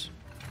bonuses.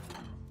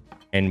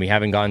 And we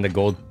haven't gotten the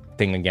gold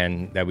thing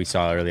again that we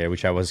saw earlier,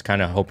 which I was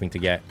kind of hoping to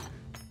get.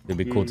 It'd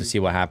be cool to see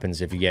what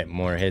happens if you get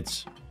more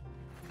hits.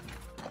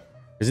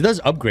 Because it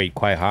does upgrade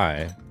quite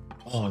high.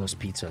 Oh, those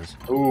pizzas.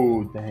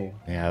 Ooh, dang.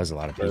 Yeah, that was a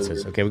lot of Very pizzas.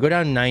 good. Okay, we go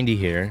down 90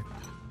 here.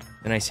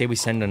 Then I say we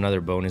send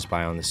another bonus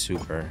buy on the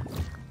super.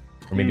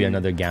 Or maybe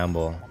another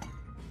gamble.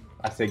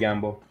 I say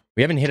gamble.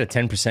 We haven't hit a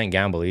 10%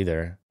 gamble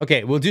either.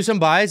 Okay, we'll do some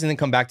buys and then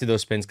come back to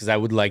those spins because I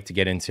would like to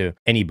get into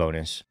any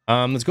bonus.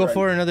 Let's go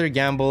for another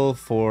gamble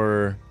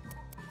for...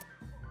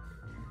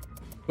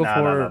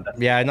 No,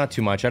 yeah, not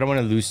too much. I don't want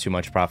to lose too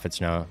much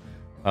profits now.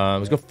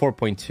 Let's go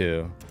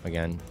 4.2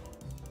 again.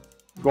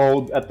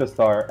 Gold at the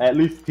start. At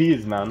least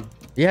tease, man.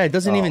 Yeah, it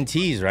doesn't even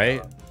tease,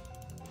 right?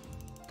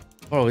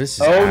 Oh, this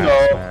is Oh,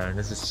 ass, no. man.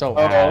 This is so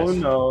ass. Oh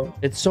no.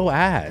 It's so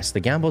ass. The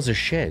gambles are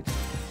shit.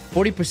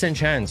 40%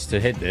 chance to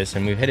hit this,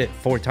 and we've hit it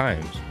 4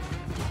 times.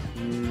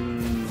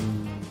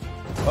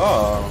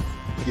 Oh.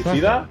 You see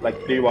that?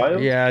 Like 3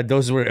 wild? Yeah, if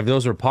those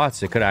were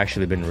pots, it could have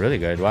actually been really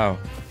good. Wow.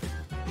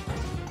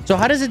 So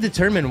how does it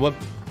determine what...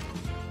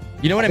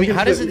 You know what I mean? think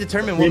How it's does it the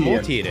determine what premium.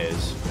 multi it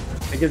is?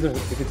 Because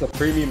if it's a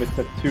premium, it's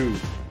a 2.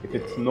 If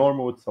it's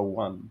normal, it's a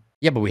 1.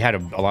 Yeah, but we had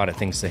a lot of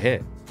things to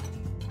hit.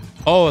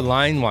 Oh,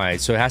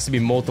 line-wise. So it has to be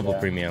multiple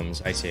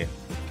premiums. I see.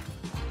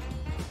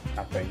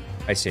 I think.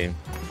 I see.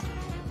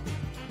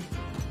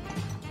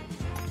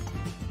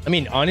 I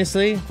mean,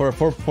 honestly, for a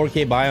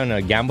 4K buy on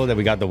a gamble that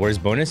we got the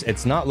worst bonus,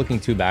 it's not looking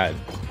too bad.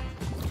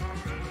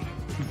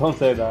 Don't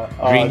say that.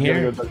 Green I'm here?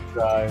 gonna go to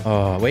die.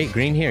 Oh, wait,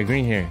 green here,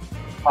 green here.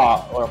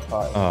 Pot or a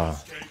pot.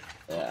 Oh,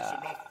 Yeah.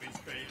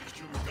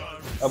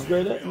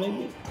 Upgrade it,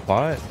 maybe?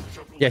 pot?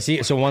 Yeah,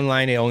 see, so one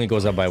line, it only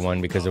goes up by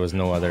 1 because there was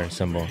no other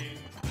symbol.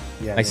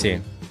 Yeah. I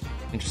see.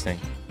 Interesting.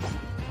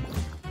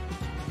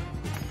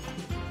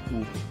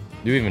 Do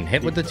you even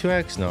hit with the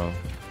 2x? No.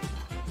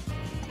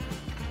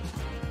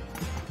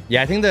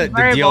 Yeah, I think the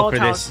Very deal for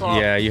volatile this,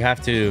 swap. yeah, you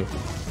have to...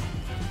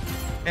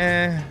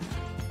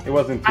 It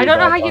wasn't. I don't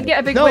know too how bad, you'd get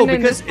a big No, win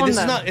in because this one, this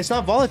is then. not. It's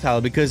not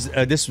volatile because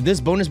this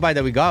bonus buy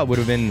that we got would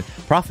have been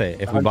profit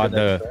if we bought 100x,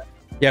 the. right?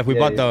 Yeah, if we Yeah,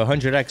 bought yeah.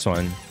 the 100x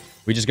one,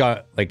 we just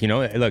got like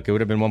look, it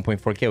would have been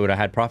 1.4k. Would have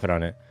had profit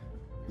on it.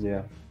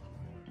 Yeah.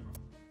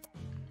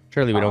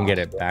 Surely we don't get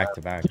it back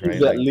to back, right?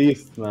 Tease Like, at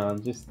least,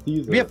 man. Just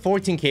tease we it. have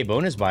 14k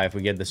bonus buy if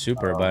we get the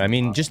super, but I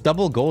mean, just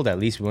double gold at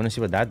least. We want to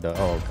see what that does.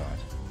 Oh god.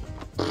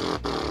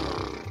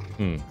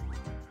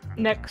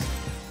 Next.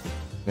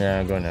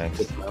 Yeah, go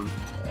next.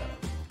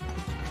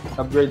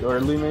 Upgrade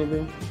early, maybe?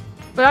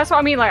 But that's what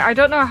I mean, like, I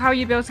don't know how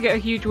you'd be able to get a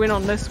huge win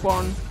on this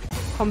one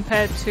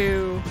compared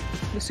to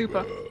the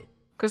super.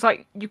 Because,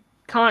 like, you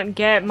can't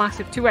get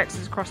massive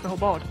 2x's across the whole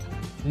board.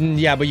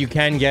 Yeah, but you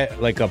can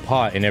get like a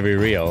pot in every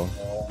reel.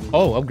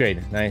 Oh,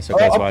 upgrade. Nice.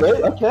 Okay, so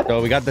upgrade? Okay.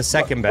 so we got the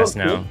second best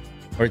now.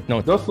 Or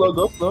no, Go slow,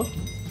 go slow.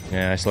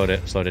 yeah, I slowed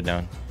it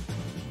down.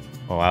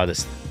 Oh wow, the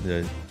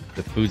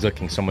food's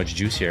looking so much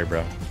juicier,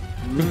 bro.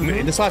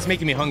 This lot's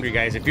making me hungry,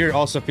 guys. If you're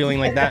also feeling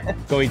like that,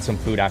 go eat some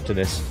food after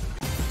this.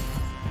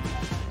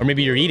 Or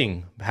maybe you're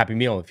eating. Happy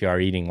meal if you are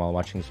eating while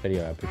watching this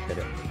video. I appreciate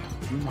it.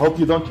 Hope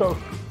you don't choke.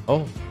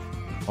 Oh.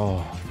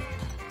 Oh.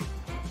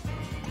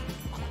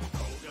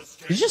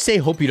 Did you just say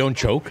hope you don't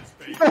choke?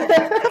 What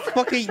the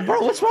fuck are you,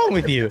 bro, what's wrong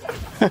with you?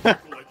 My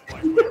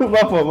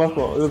fault. It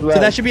was So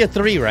loud. that should be a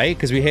 3, right?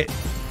 Because we hit...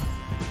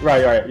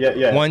 Right.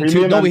 Yeah. One,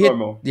 Premium two. No, and we hit.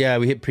 normal. Yeah,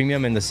 we hit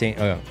premium in the same.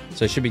 Oh,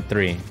 so it should be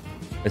 3.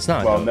 It's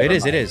not. Well, Though. It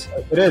is. never It is.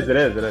 mind. It is.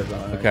 All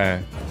right.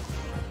 Okay.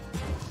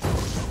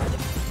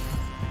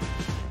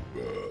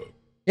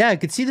 Yeah, I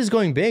could see this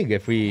going big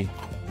if we.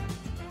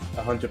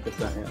 100%.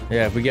 Yeah.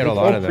 Yeah, if we get a It's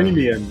lot all of them.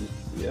 premium.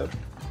 Yep.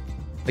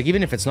 Like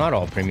even if it's not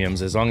all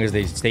premiums, as long as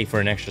they stay for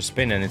an extra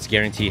spin and it's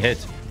guaranteed hit,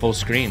 full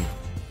screen.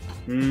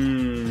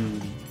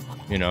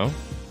 You know.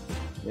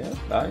 Yeah,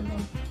 I know.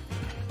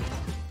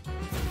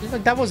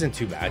 Like that wasn't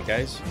too bad,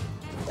 guys.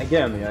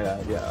 Again, yeah. I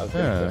was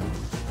gonna say,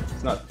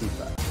 it's not too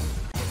bad.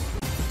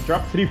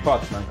 Drop 3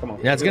 pots, man. Come on.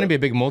 Yeah, it's gonna be a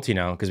big multi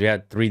now because we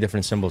had 3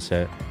 different symbols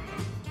hit.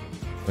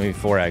 Maybe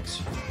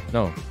 4x.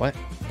 No, what?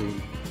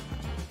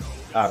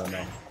 I don't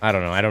know. I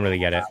don't know. I don't really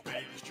get it.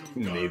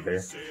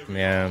 Neither.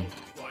 Yeah.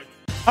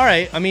 All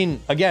right. I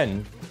mean,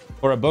 again,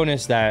 for a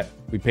bonus that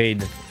we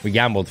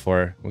gambled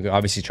for, we're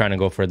obviously trying to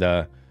go for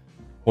the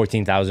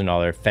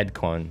 $14,000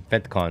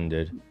 FedCon,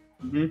 dude.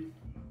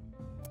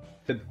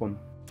 Headphone.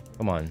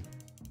 Come on.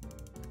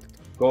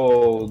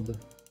 Gold.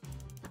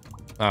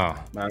 Oh.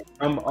 Man,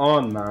 come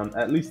on, man.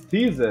 At least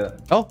tease it.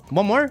 Oh,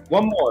 one more?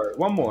 One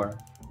more.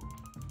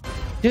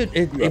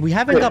 Dude, we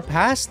haven't got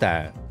past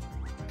that.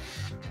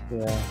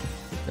 Yeah.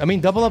 I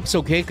mean, double up's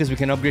okay because we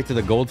can upgrade to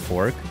the gold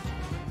fork.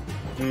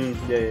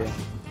 Yeah.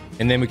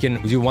 And then we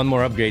can do one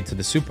more upgrade to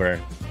the super.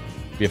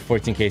 We have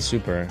 14k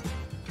super.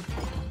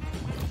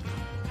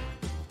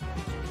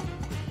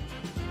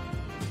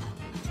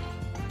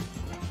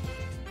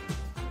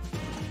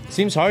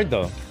 Seems hard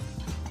though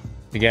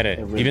to get it.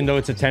 Really Even though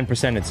it's a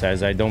 10%, it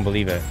says. I don't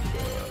believe it.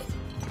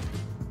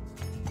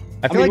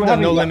 I feel mean, like we the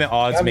haven't no got- limit we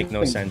odds haven't make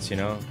no think- sense, you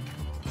know?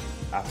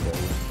 After.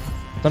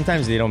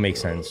 Sometimes they don't make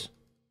sense.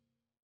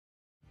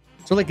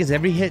 So like, is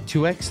every hit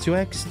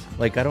 2x?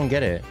 Like, I don't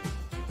get it.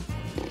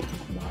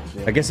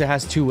 I guess it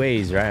has 2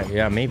 ways, right?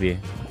 Yeah, maybe.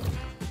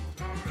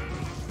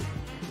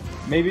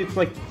 Maybe it's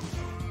like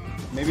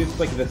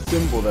the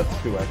symbol that's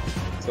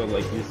 2x. So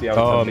like you see how.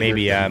 Oh, it's a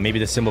maybe, bigger yeah. symbol. Maybe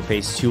the symbol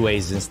pays 2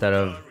 ways instead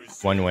of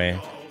 1 way.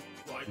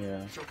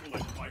 Yeah.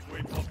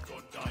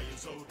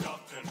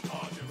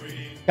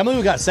 Can't believe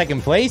we got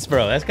 2nd place,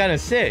 bro. That's kind of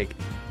sick.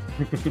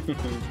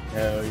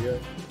 Hell yeah.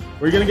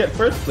 We're gonna get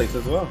 1st place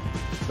as well.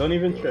 Don't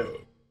even trip.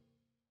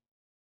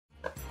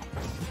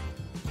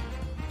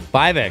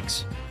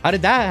 5x. How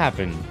did that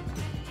happen?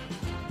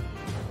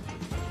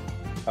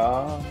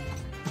 No.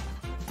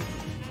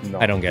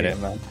 I don't get it.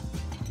 Man.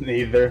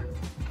 Neither.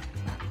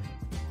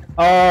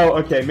 Oh,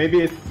 okay.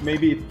 Maybe it's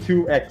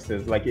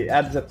 2x's. Like it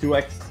adds a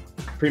 2x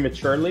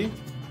prematurely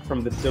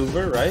from the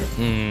silver, right?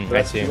 So I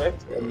that's see.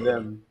 2x, and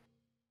then.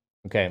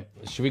 Okay,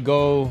 should we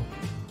go?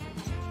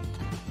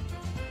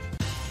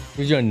 Should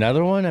we do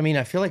another one? I mean,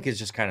 I feel like it's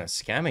just kind of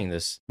scamming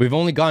this. We've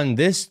only gotten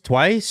this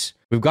twice.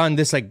 We've gotten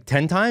this like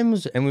 10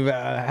 times, and we've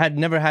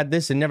never had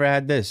this and never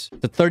had this.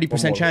 The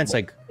 30% chance,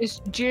 like It's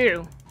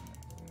due.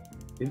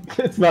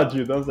 It's not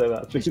you. Don't say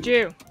that. It's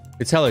due.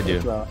 it's hella It's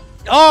due. not.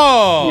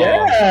 Oh,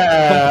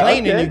 Yeah.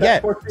 complaining okay, you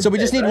get. that's So we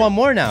just need 14K, one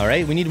more now,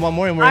 right? We need one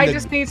more, and we're I in the.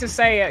 just need to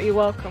say it. You're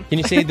welcome. Can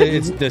you say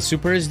the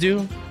super is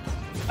due?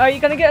 Oh,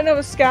 you're gonna get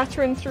another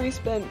scatter in 3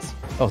 spins.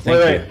 Oh, thank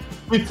you.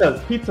 Wait.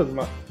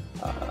 Pizzas.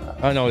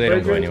 Oh no, they don't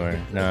go Burgers? anywhere.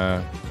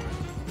 Nah.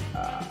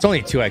 It's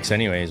only 2x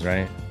anyways,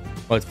 right?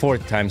 Well, it's 4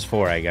 times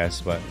 4, I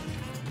guess, but...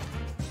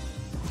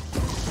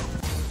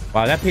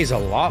 Wow, that pays a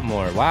lot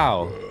more.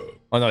 Wow.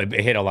 Oh no, it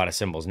hit a lot of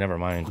symbols. Never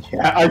mind.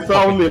 Yeah, I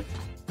saw only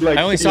like.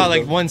 I only saw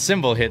like 1. one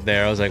symbol hit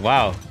there. I was like,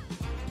 wow.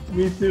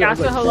 Me too. I was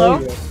Gasa, like, hello? oh,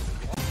 yeah.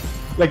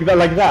 Like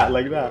that.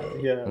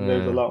 Yeah,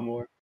 there's a lot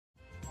more.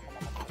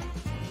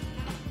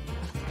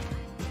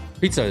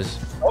 Pizzas.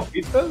 Oh,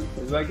 pizzas?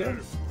 Is that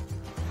good?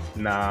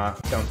 Nah,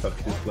 counts up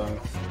too slow.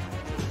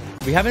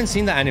 We haven't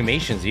seen the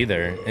animations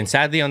either. And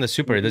sadly on the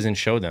super, it doesn't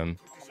show them.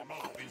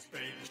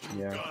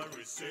 Yeah.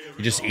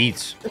 It just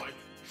eats.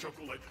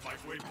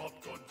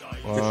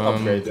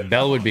 upgraded.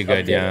 Bell would be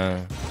good, Upgraded.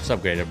 yeah. Just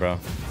upgrade it, bro.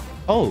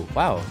 Oh,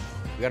 wow.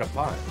 We got a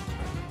pot.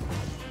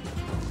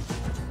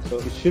 So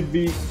it should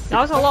be.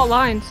 That was a lot of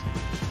lines.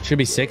 Should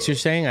be 6, you're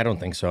saying? I don't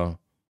think so.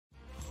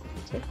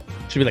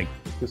 Should be like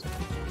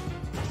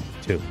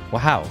 2.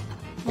 Wow.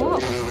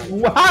 What?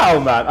 Wow,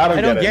 man! I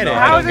don't get it. I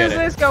How don't get does it.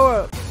 this go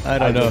up? I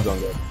don't know.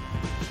 Don't get it.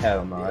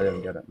 Hell no, I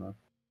didn't get it, man.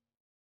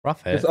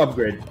 Rough hit. Just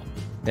upgrade.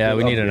 Yeah,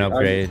 we just need an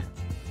upgrade.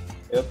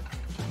 upgrade. Yep.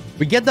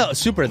 We get the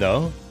super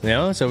though, you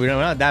know, so we're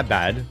not that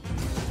bad.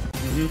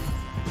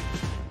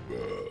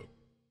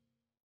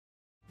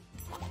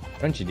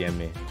 Don't you DM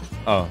me?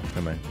 Oh,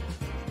 never mind.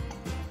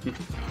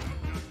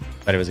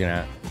 Thought he was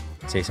gonna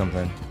say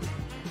something.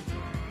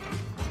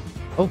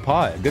 Oh,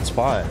 pot, good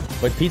spot.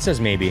 But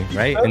pizzas maybe,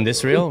 right? In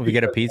this reel, we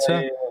get a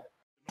pizza. Yeah.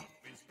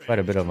 Quite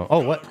a bit of them. Oh,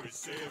 what?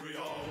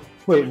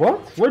 Wait,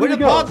 what? Where Where did did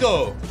it go? pot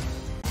go?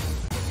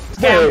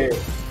 Wait,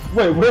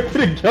 where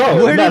did it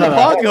go? Where did the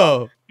pot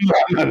go?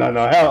 No.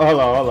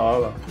 Hold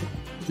on.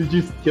 Did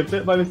you skip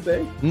it by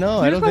mistake? No,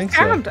 I don't think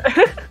so. Scammed.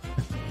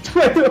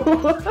 Wait,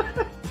 what?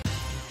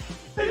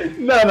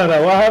 No.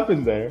 What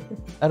happened there?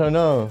 I don't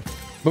know.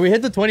 But we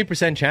hit the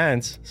 20%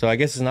 chance, so I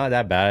guess it's not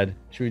that bad.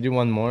 Should we do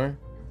one more?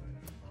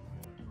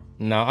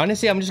 No,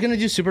 honestly, I'm just gonna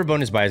do super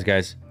bonus buys,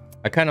 guys.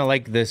 I kind of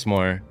like this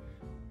more.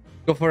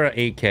 Go for an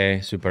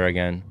 8K super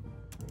again.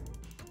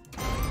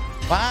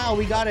 Wow,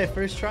 we got it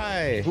first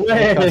try.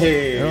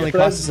 Hey, It only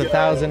costs us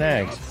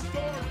 1000x.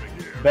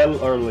 Bell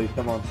early,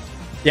 come on.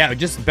 Yeah,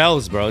 just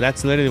bells, bro.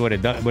 That's literally what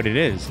it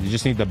is. You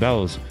just need the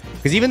bells.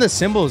 Because even the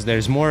symbols,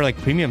 there's more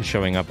like premium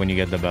showing up when you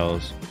get the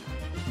bells.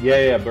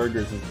 Yeah,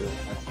 burgers and shit.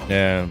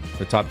 Yeah,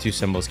 the top 2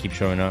 symbols keep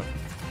showing up.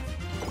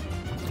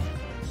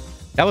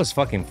 That was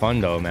fucking fun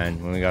though,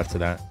 man, when we got to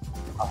that.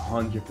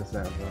 100%,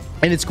 bro.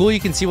 And it's cool you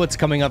can see what's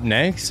coming up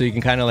next, so you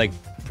can kind of like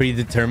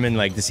predetermine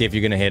like to see if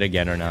you're gonna hit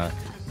again or not.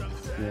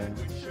 Yeah.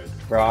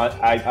 Bro,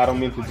 I don't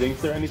mean to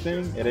jinx or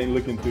anything. It ain't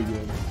looking too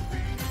good.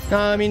 No,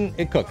 I mean,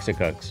 it cooks.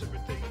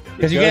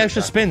 Because you get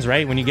extra spins,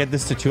 right? When you get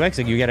this to 2x,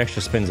 like, you get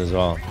extra spins as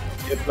well.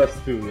 Yeah,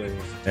 +2,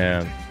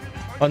 yeah.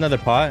 Oh, another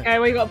pot. Okay,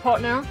 we got a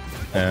pot now.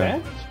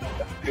 Yeah.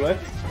 Okay.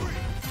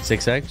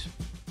 6x.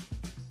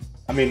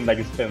 I mean, like,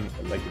 it's spin,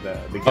 like the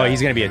Oh,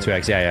 he's gonna be a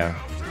 2x. Yeah.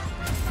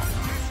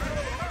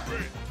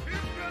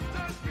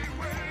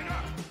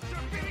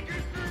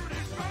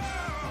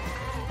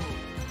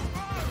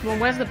 Well,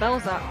 where's the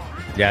bells at?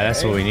 Yeah,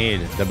 that's what we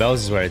need. The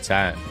bells is where it's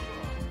at.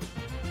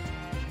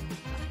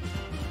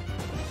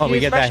 Oh, we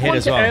get that hit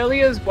as well.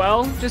 Early as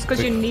well, just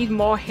because you need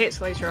more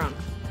hits later on.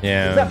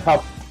 Yeah. Is that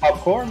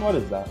popcorn? What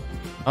is that?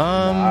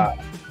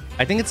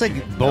 I think it's like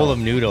a bowl of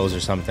noodles or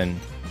something.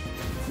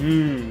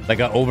 Like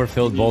an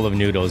overfilled bowl of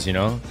noodles, you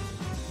know?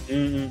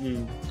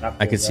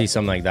 I could see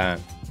something like that.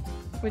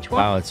 Which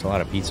one? Wow, it's a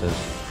lot of pizzas.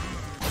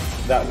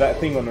 That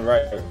thing on the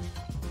right.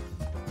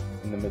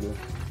 In the middle.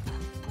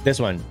 This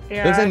one.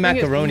 Yeah, looks like I think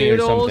it's macaroni or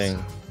noodles.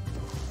 something.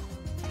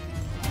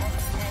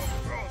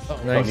 Oh,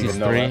 nice, he's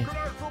 3.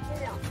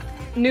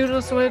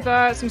 Noodles with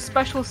some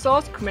special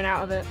sauce coming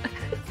out of it.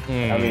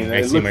 I mean,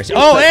 Mercy, mercy.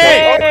 Oh,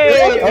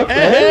 hey!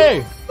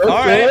 Okay. All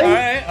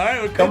right,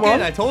 we're cooking.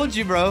 on. I told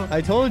you, bro.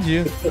 I told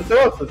you. It's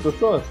the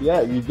sauce.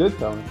 Yeah, you did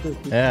tell me.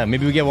 Yeah,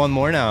 maybe we get one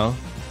more now.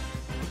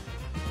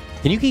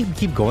 Can you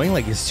keep going?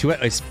 Like,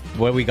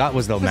 what we got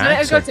was the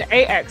max? Let's go to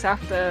 8x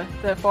after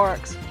the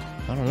 4x.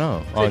 I don't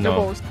know. The Oh, no.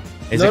 doubles.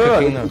 Is it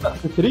cooking now? We got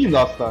 3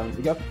 last time.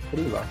 We got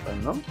 3 last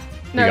time, no?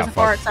 No, it's got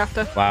a 4x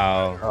after.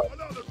 Wow.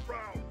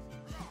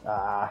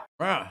 Ah.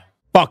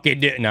 Fuck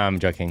it. No, I'm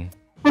joking.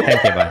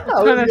 10K bye.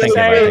 gonna 10K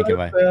say- bye. 10K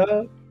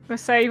bye.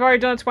 Let's say you've already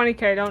done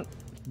 20k, don't...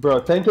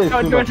 Bro, 10K is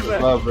Oh, too do much it.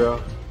 as well,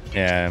 bro.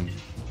 Yeah.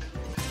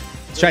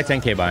 Let's try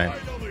 10K bye.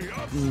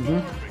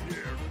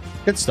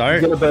 Good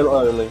start. Get a bell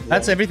early.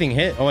 That's everything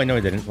hit. Oh, I know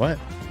it didn't. What?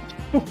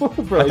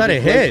 Bro, I thought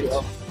it just hit. wake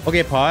up.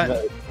 Okay, pot.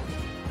 Yeah.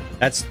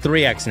 That's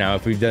 3x now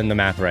if we've done the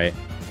math right.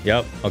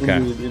 Yep. Okay.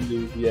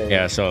 Indeed.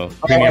 Yeah, so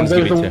Oh, premiums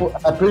and give there's it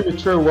to. a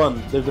premature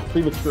one. There's a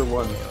premature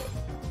one.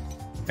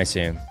 I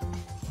see him.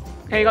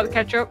 Okay, you got the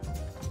ketchup.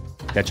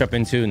 Ketchup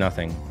into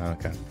nothing.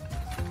 Okay.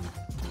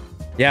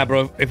 Yeah,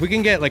 bro. If we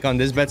can get like on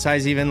this bet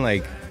size even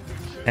like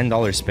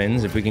 $10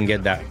 spins, if we can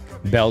get that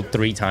bell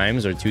 3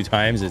 times or 2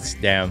 times, it's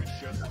damn.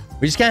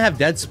 We just can't have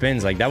dead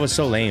spins. Like that was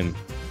so lame.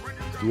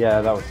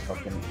 Yeah, that was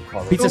fucking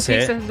horrible. Pizza's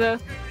hit. Pizzas there.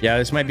 Yeah,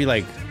 this might be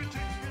like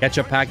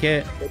ketchup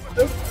packet.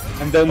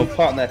 And then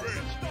pot next.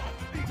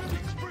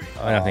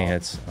 Oh, nothing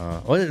hits.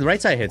 Oh, the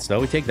right side hits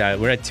though. We take that.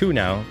 We're at 2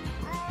 now.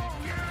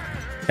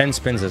 10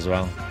 spins as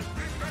well.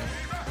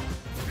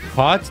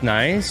 Pot,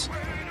 nice.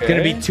 It's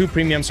gonna be 2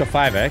 premiums, so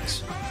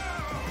 5x.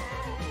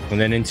 And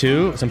then in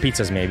 2, some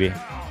pizzas maybe.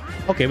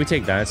 Okay, we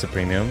take that. That's a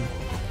premium.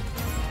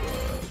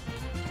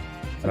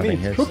 I mean, Nothing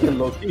it's hits. cooking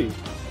low key.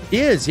 He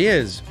is. He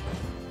Just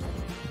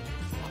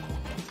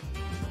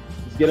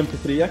get him to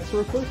 3x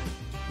real quick.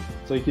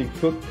 So you can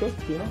cook,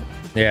 you know?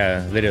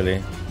 Yeah,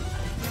 literally.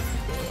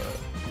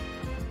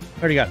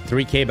 Already got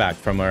 3K back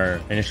from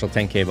our initial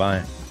 10K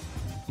buy.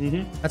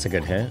 That's a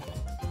good hit.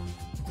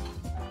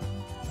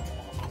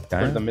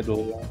 For the Damn.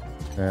 middle.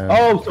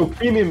 Oh, so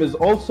premium is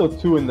also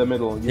 2 in the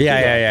middle. You see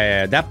that?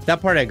 Yeah.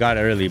 That part I got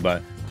early,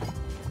 but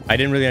I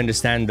didn't really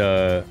understand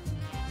the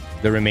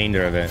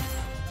remainder of it.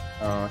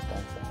 Oh,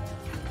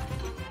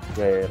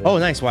 okay. Yeah. Oh,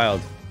 nice,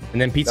 wild. And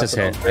then pizzas That's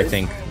hit, an I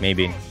think,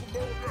 maybe.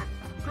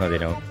 No, they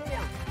don't.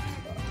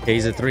 Okay,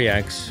 he's a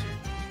 3x.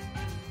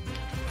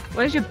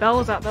 Where's your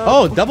bells at though?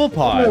 Oh, double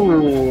pot.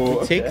 Ooh,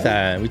 We take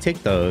that. We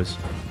take those.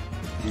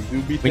 You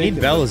do be We need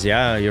taking bells,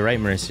 yeah. You're right,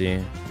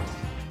 Mercy.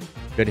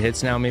 Good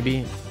hits now,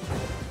 maybe.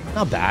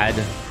 Not bad.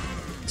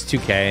 It's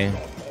 2K.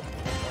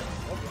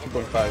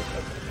 2.5.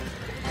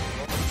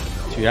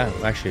 Yeah,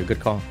 actually, a good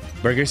call.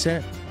 Burger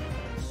set.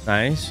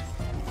 Nice.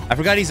 I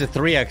forgot he's a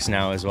 3x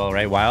now as well,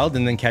 right? Wild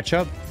and then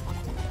ketchup.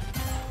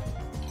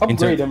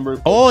 Upgrade him.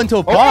 Oh, into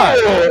a pot.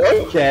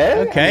 Oh,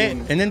 okay. Okay.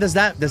 And then does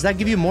that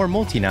give you more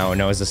multi now? Or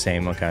no, it's the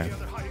same. Okay.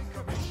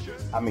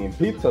 I mean,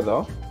 pizza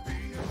though.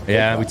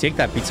 Yeah, we take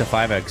that pizza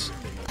 5x.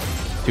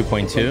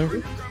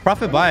 2.2.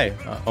 Profit buy.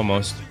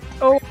 Almost.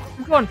 Oh,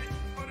 come on.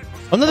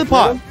 Another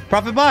pot.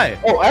 Profit buy.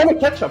 Oh, and a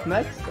ketchup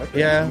next. Okay.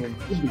 Yeah. I mean,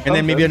 could be And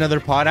then maybe content. another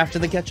pot after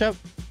the ketchup.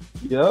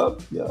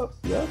 Yup.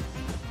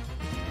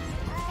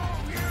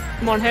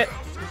 Come on, hit.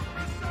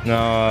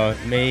 No,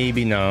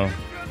 maybe no.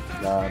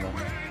 No.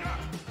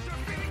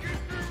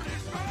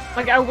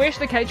 Like, I wish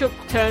the ketchup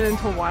turned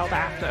into a wild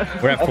after.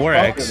 We're at That's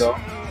 4x. profit, though.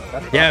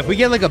 That's Yeah, if profit. we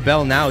get like a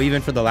bell now,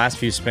 even for the last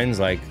few spins,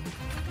 like,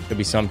 could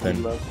be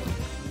something.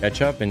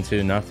 Ketchup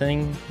into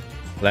nothing.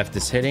 Left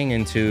is hitting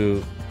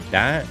into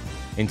that.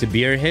 Into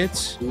beer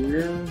hits.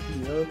 Beer,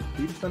 yeah,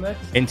 pizza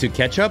next. Into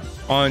ketchup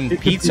on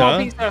Into Small pizza.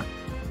 pizza.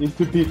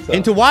 Into pizza.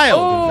 Into wild.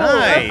 Oh,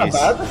 Nice. That's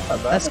not bad. That's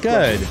not bad. That's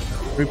good.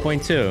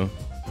 3.2.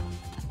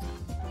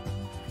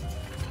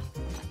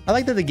 I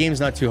like that the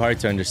game's not too hard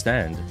to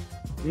understand.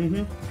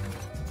 Mm-hmm.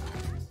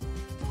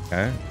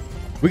 Okay.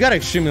 We got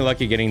extremely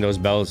lucky getting those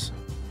bells.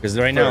 Because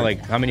right now, Sure.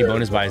 like, how many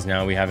bonus buys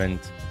now? We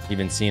haven't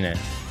even seen it.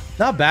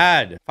 Not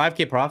bad.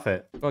 5k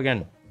profit. Go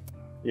again.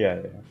 Yeah,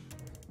 yeah.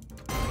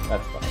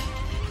 That's fine.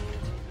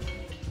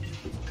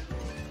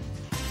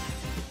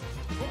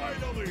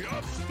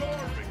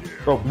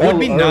 Bro, Would bell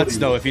be nuts early.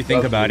 though if you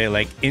think Lovely. about it.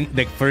 Like in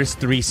the first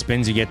 3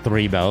 spins, you get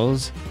 3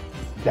 bells.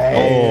 Damn.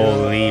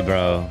 Holy,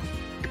 bro.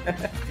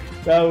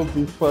 That would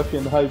be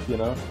fucking hype, you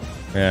know?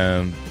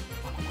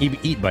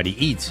 Eat, buddy.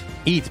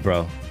 Eat,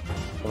 bro.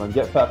 Come on,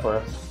 get fat for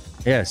us.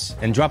 Yes,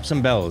 and drop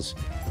some bells.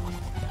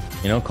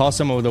 You know, call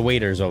some of the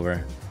waiters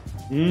over.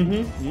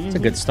 It's a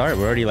good start.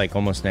 We're already like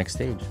almost next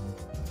stage.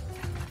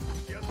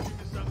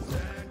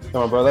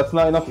 Come on, bro. That's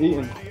not enough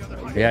eating.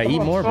 Yeah, eat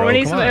more, Well, bro. we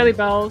need Come some on. early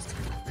bells.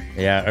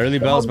 Yeah, early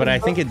bells, but I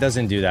think it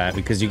doesn't do that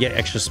because you get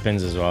extra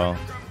spins as well.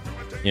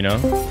 You know?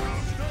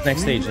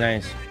 Next stage,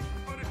 nice.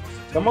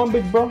 Come on,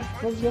 big bro.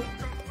 Let's go.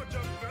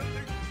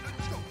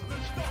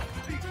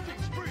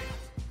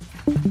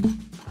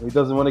 He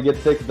doesn't want to get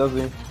sick, does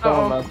he?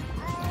 Come on,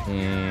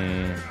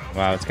 man.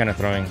 Wow, it's kind of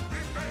throwing.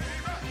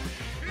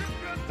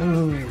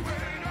 We're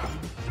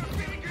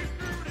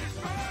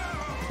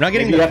not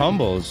getting Maybe the that-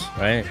 tumbles,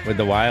 right? With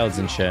the wilds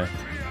and shit.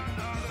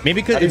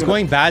 Maybe because it's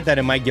going bad that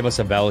it might give us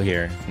a bell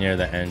here near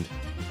the end.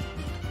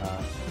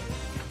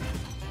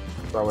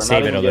 Bro, we're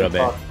Save not it a even little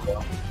getting bit. fucked,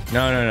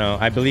 bro. No.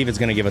 I believe it's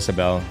going to give us a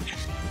bell.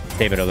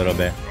 Save it a little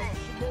bit.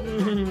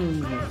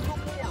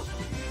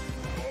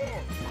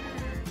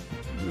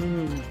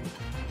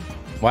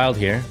 Wild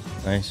here.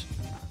 Nice.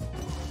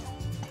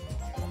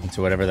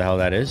 Into whatever the hell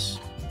that is.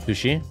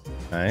 Sushi.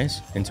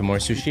 Nice. Into more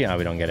sushi. Ah,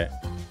 we don't get it.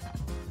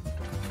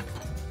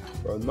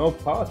 Bro, no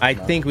pot. I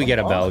man. think we get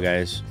a Come bell, on.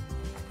 guys.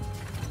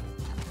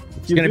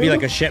 It's You gonna be do?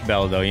 like a shit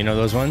bell, though. You know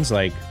those ones?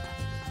 Like,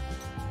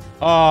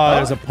 oh,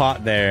 there's a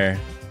pot there.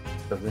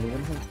 Doesn't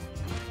even hit.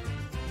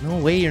 No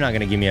way you're not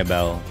gonna give me a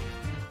bell.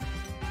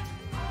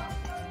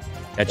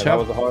 Yeah, that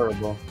Ketchup was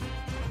horrible.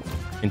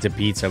 into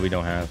pizza we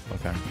don't have.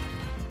 Okay.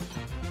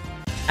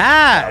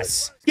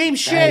 Ass! Game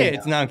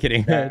shit! No, I'm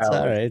kidding. It's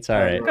alright, it's I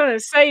alright. was gonna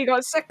say you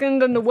got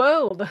second in the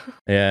world.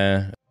 Yeah.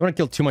 I don't want to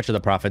kill too much of the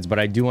profits, but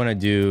I do want to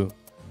do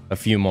a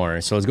few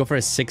more. So let's go for a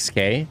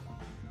 6k.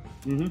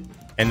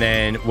 And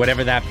then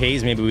whatever that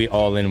pays, maybe we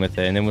all in with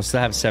it. And then we'll still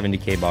have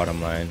 70k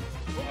bottom line.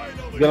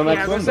 Get a Yeah, I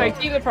max was win, gonna say though.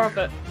 keep the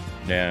profit.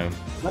 Yeah.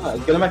 Nah,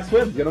 get a max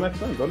win. Get a max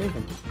win. Don't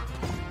even.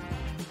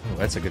 Oh,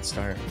 that's a good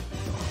start.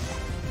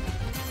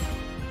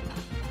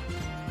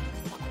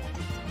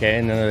 Okay,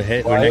 another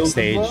hit. We're Wild next as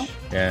stage. well?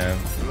 Yeah.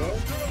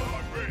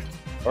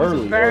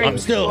 Early. Very- I'm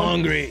still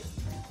hungry.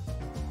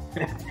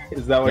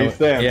 Is that what you're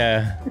saying?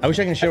 Yeah. I wish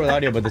I can share with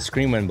audio, but the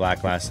screen went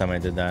black last time I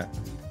did that.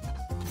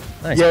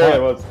 Nice. Yeah, pot.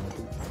 it was.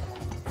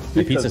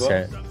 The pizza as well.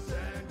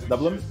 set.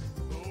 Dublin?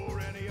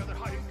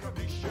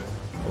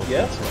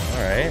 Yeah.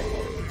 All right.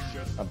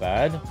 Not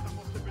bad.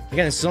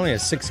 Again, this is only a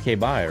 6k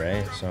buy,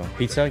 right? So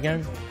pizza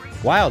again.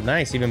 Wild,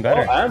 nice, even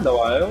better. Oh, and the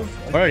wild.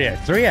 We're already at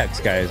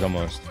 3x, guys,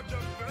 almost.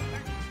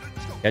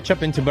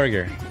 Ketchup into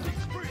burger.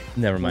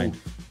 Never mind.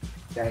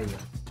 Damn.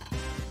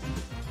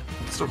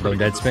 Low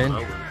dead spin.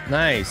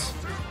 Nice.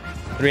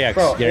 3x,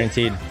 Bro,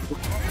 guaranteed.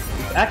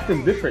 It's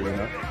acting different, you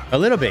know? A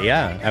little bit,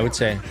 yeah, I would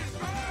say.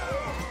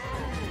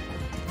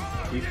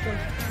 Pizza?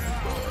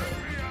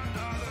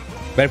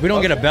 But if we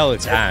don't get a bell,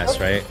 it's ass,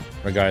 right?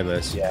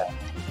 Regardless. Yeah.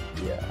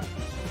 Yeah.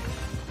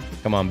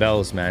 Come on,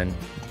 bells, man.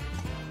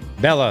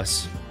 Bell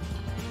us.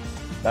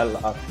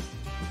 That'll up.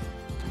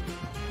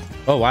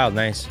 Oh, wild,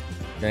 nice.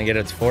 Gonna get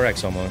it to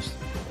 4x almost.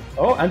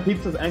 Oh, and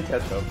pizzas and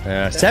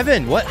ketchup.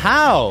 7? What?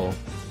 How?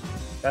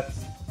 That's...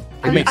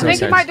 It makes I no think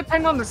sense. it might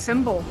depend on the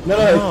symbol. No,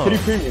 No.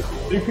 it's 3 premiums.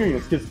 3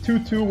 premiums, because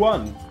 2, 2,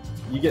 1.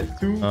 You get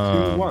 2, 2,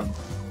 1.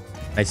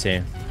 I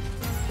see.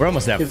 We're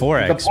almost at 'Cause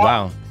 4x. the pot-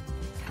 Wow.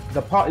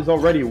 The pot is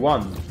already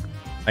 1.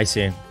 I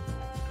see.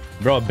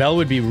 Bro, a bell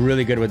would be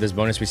really good with this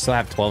bonus. We still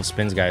have 12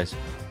 spins, guys.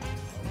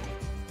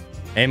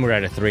 And we're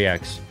at a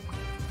 3x.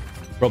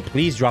 Bro,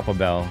 please drop a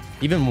bell.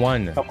 Even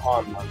one. Come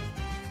on, man.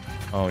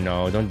 Oh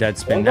no, don't dead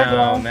spin Don't go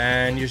now, down.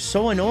 man. You're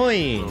so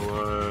annoying.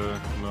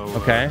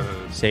 Okay,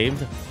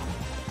 saved.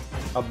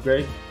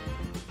 Upgrade.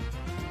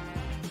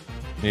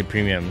 Need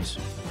premiums.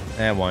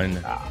 And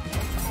one.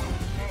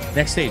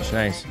 Next stage,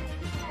 nice.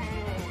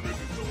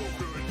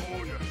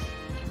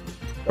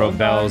 Bro,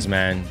 bells,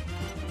 man.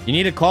 You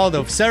need to call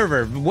the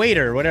server,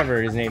 waiter,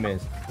 whatever his name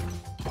is.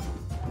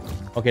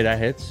 Okay, that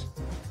hits.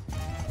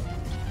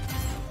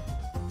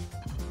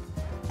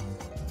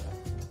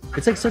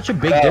 It's like such a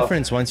big Bell.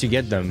 difference once you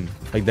get them.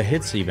 Like the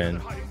hits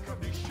even.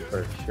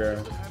 For sure.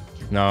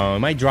 No, it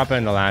might drop it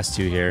in the last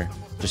two here,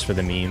 just for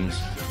the memes.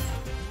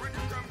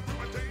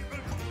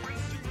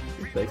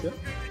 Take it.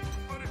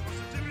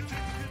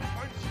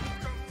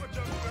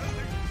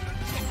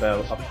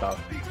 Bell up top.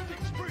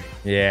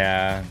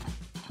 Yeah.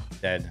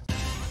 Dead.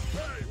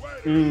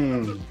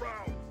 Hmm.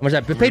 How much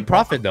that? We paid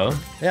profit though.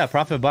 Yeah,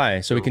 profit buy.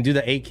 So we can do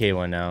the 8K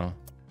one now.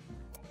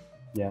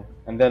 Yeah.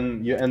 And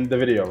then you end the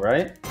video,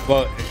 right?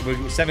 Well,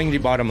 we're setting the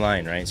bottom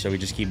line, right? So we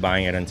just keep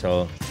buying it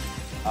until.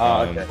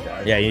 Oh,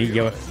 okay. Yeah, you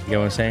get what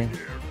I'm saying?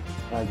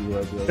 I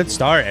do. Good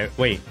start.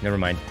 Wait, never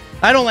mind.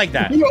 I don't like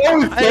that. You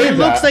always say It that.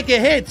 looks like it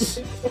hits.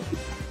 It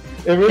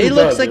really It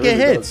looks does, like it really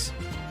hits.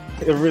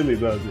 does. It really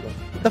does. Yeah.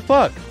 What the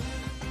fuck?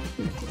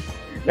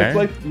 It's Okay.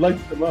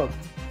 like them up.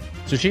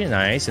 Sushi,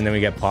 nice. And then we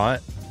get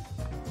pot.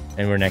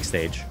 And we're next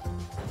stage.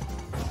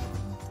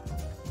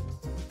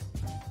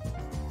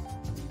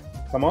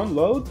 Come on,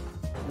 load.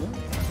 Yeah.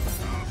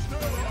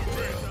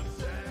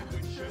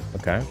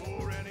 Okay.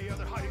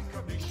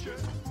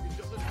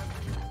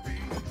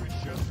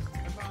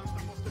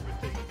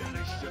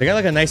 They got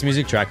like a nice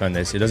music track on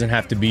this. It doesn't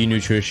have to be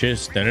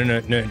nutritious.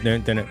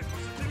 Dun-dun-dun-dun-dun-dun.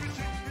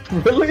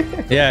 Really?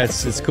 Yeah,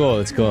 it's cool.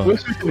 It's cool.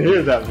 Wish you could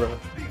hear that, bro.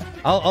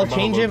 I'll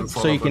change it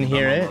so you can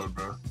hear it.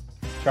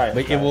 Try it.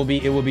 But try it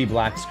will be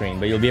black screen,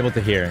 but you'll be able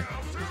to hear.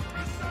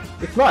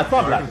 It's not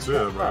black.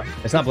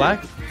 It's not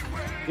black?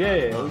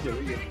 Yeah, we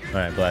good.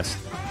 Alright, blessed.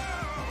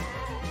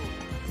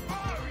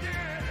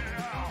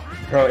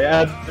 Bro, it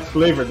adds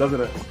flavor,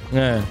 doesn't it?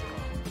 Yeah.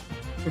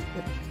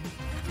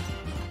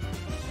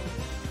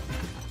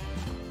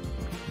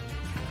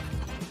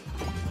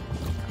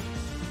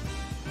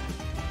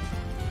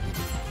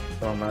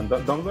 Oh man,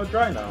 don't go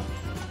dry now.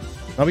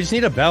 Oh, we just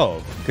need a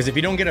bell. Because if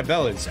you don't get a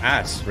bell, it's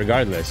ass,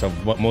 regardless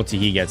of what multi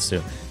he gets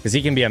to. Because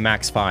he can be a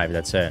max 5,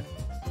 that's it.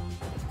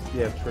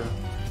 Yeah, true.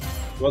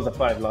 It was a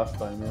 5 last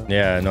time,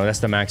 yeah. Yeah, no, that's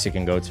the max you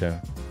can go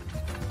to.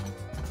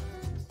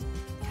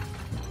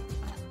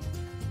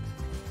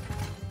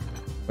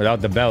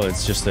 Without the bell,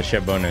 it's just a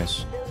shit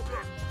bonus.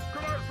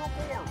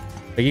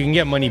 Like, you can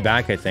get money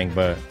back, I think,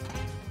 but...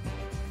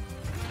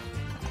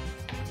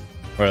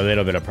 Or a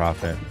little bit of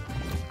profit.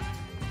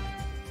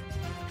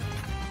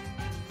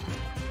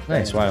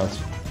 Nice, wild.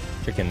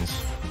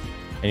 Chickens.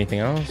 Anything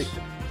else?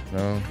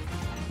 No.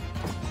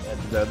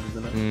 That's dead,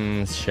 isn't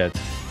it? Shit.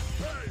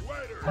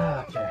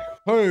 Okay.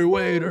 Hey,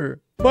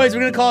 waiter. Boys,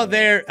 we're gonna call it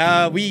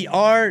there. We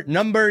are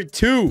number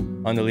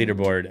 2 on the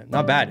leaderboard.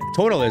 Not bad.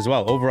 Total as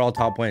well. Overall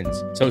top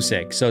wins. So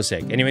sick, so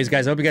sick. Anyways,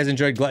 guys, I hope you guys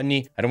enjoyed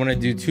Gluttony. I don't want to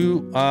do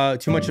too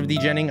much of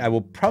degenning. I will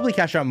probably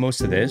cash out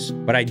most of this,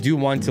 but I do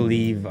want to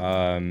leave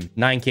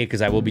 9K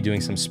because I will be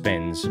doing some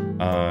spins.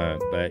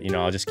 But you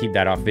know, I'll just keep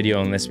that off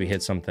video unless we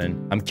hit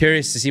something. I'm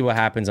curious to see what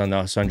happens on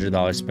those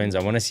 $100 spins.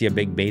 I want to see a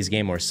big base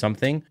game or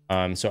something.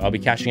 So I'll be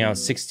cashing out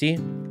 60.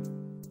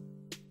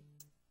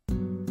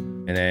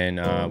 And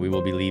then we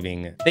will be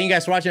leaving. Thank you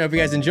guys for watching. I hope you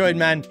guys enjoyed,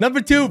 man. Number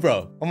 2,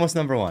 bro. Almost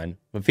number 1.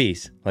 But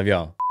peace. Love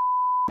y'all.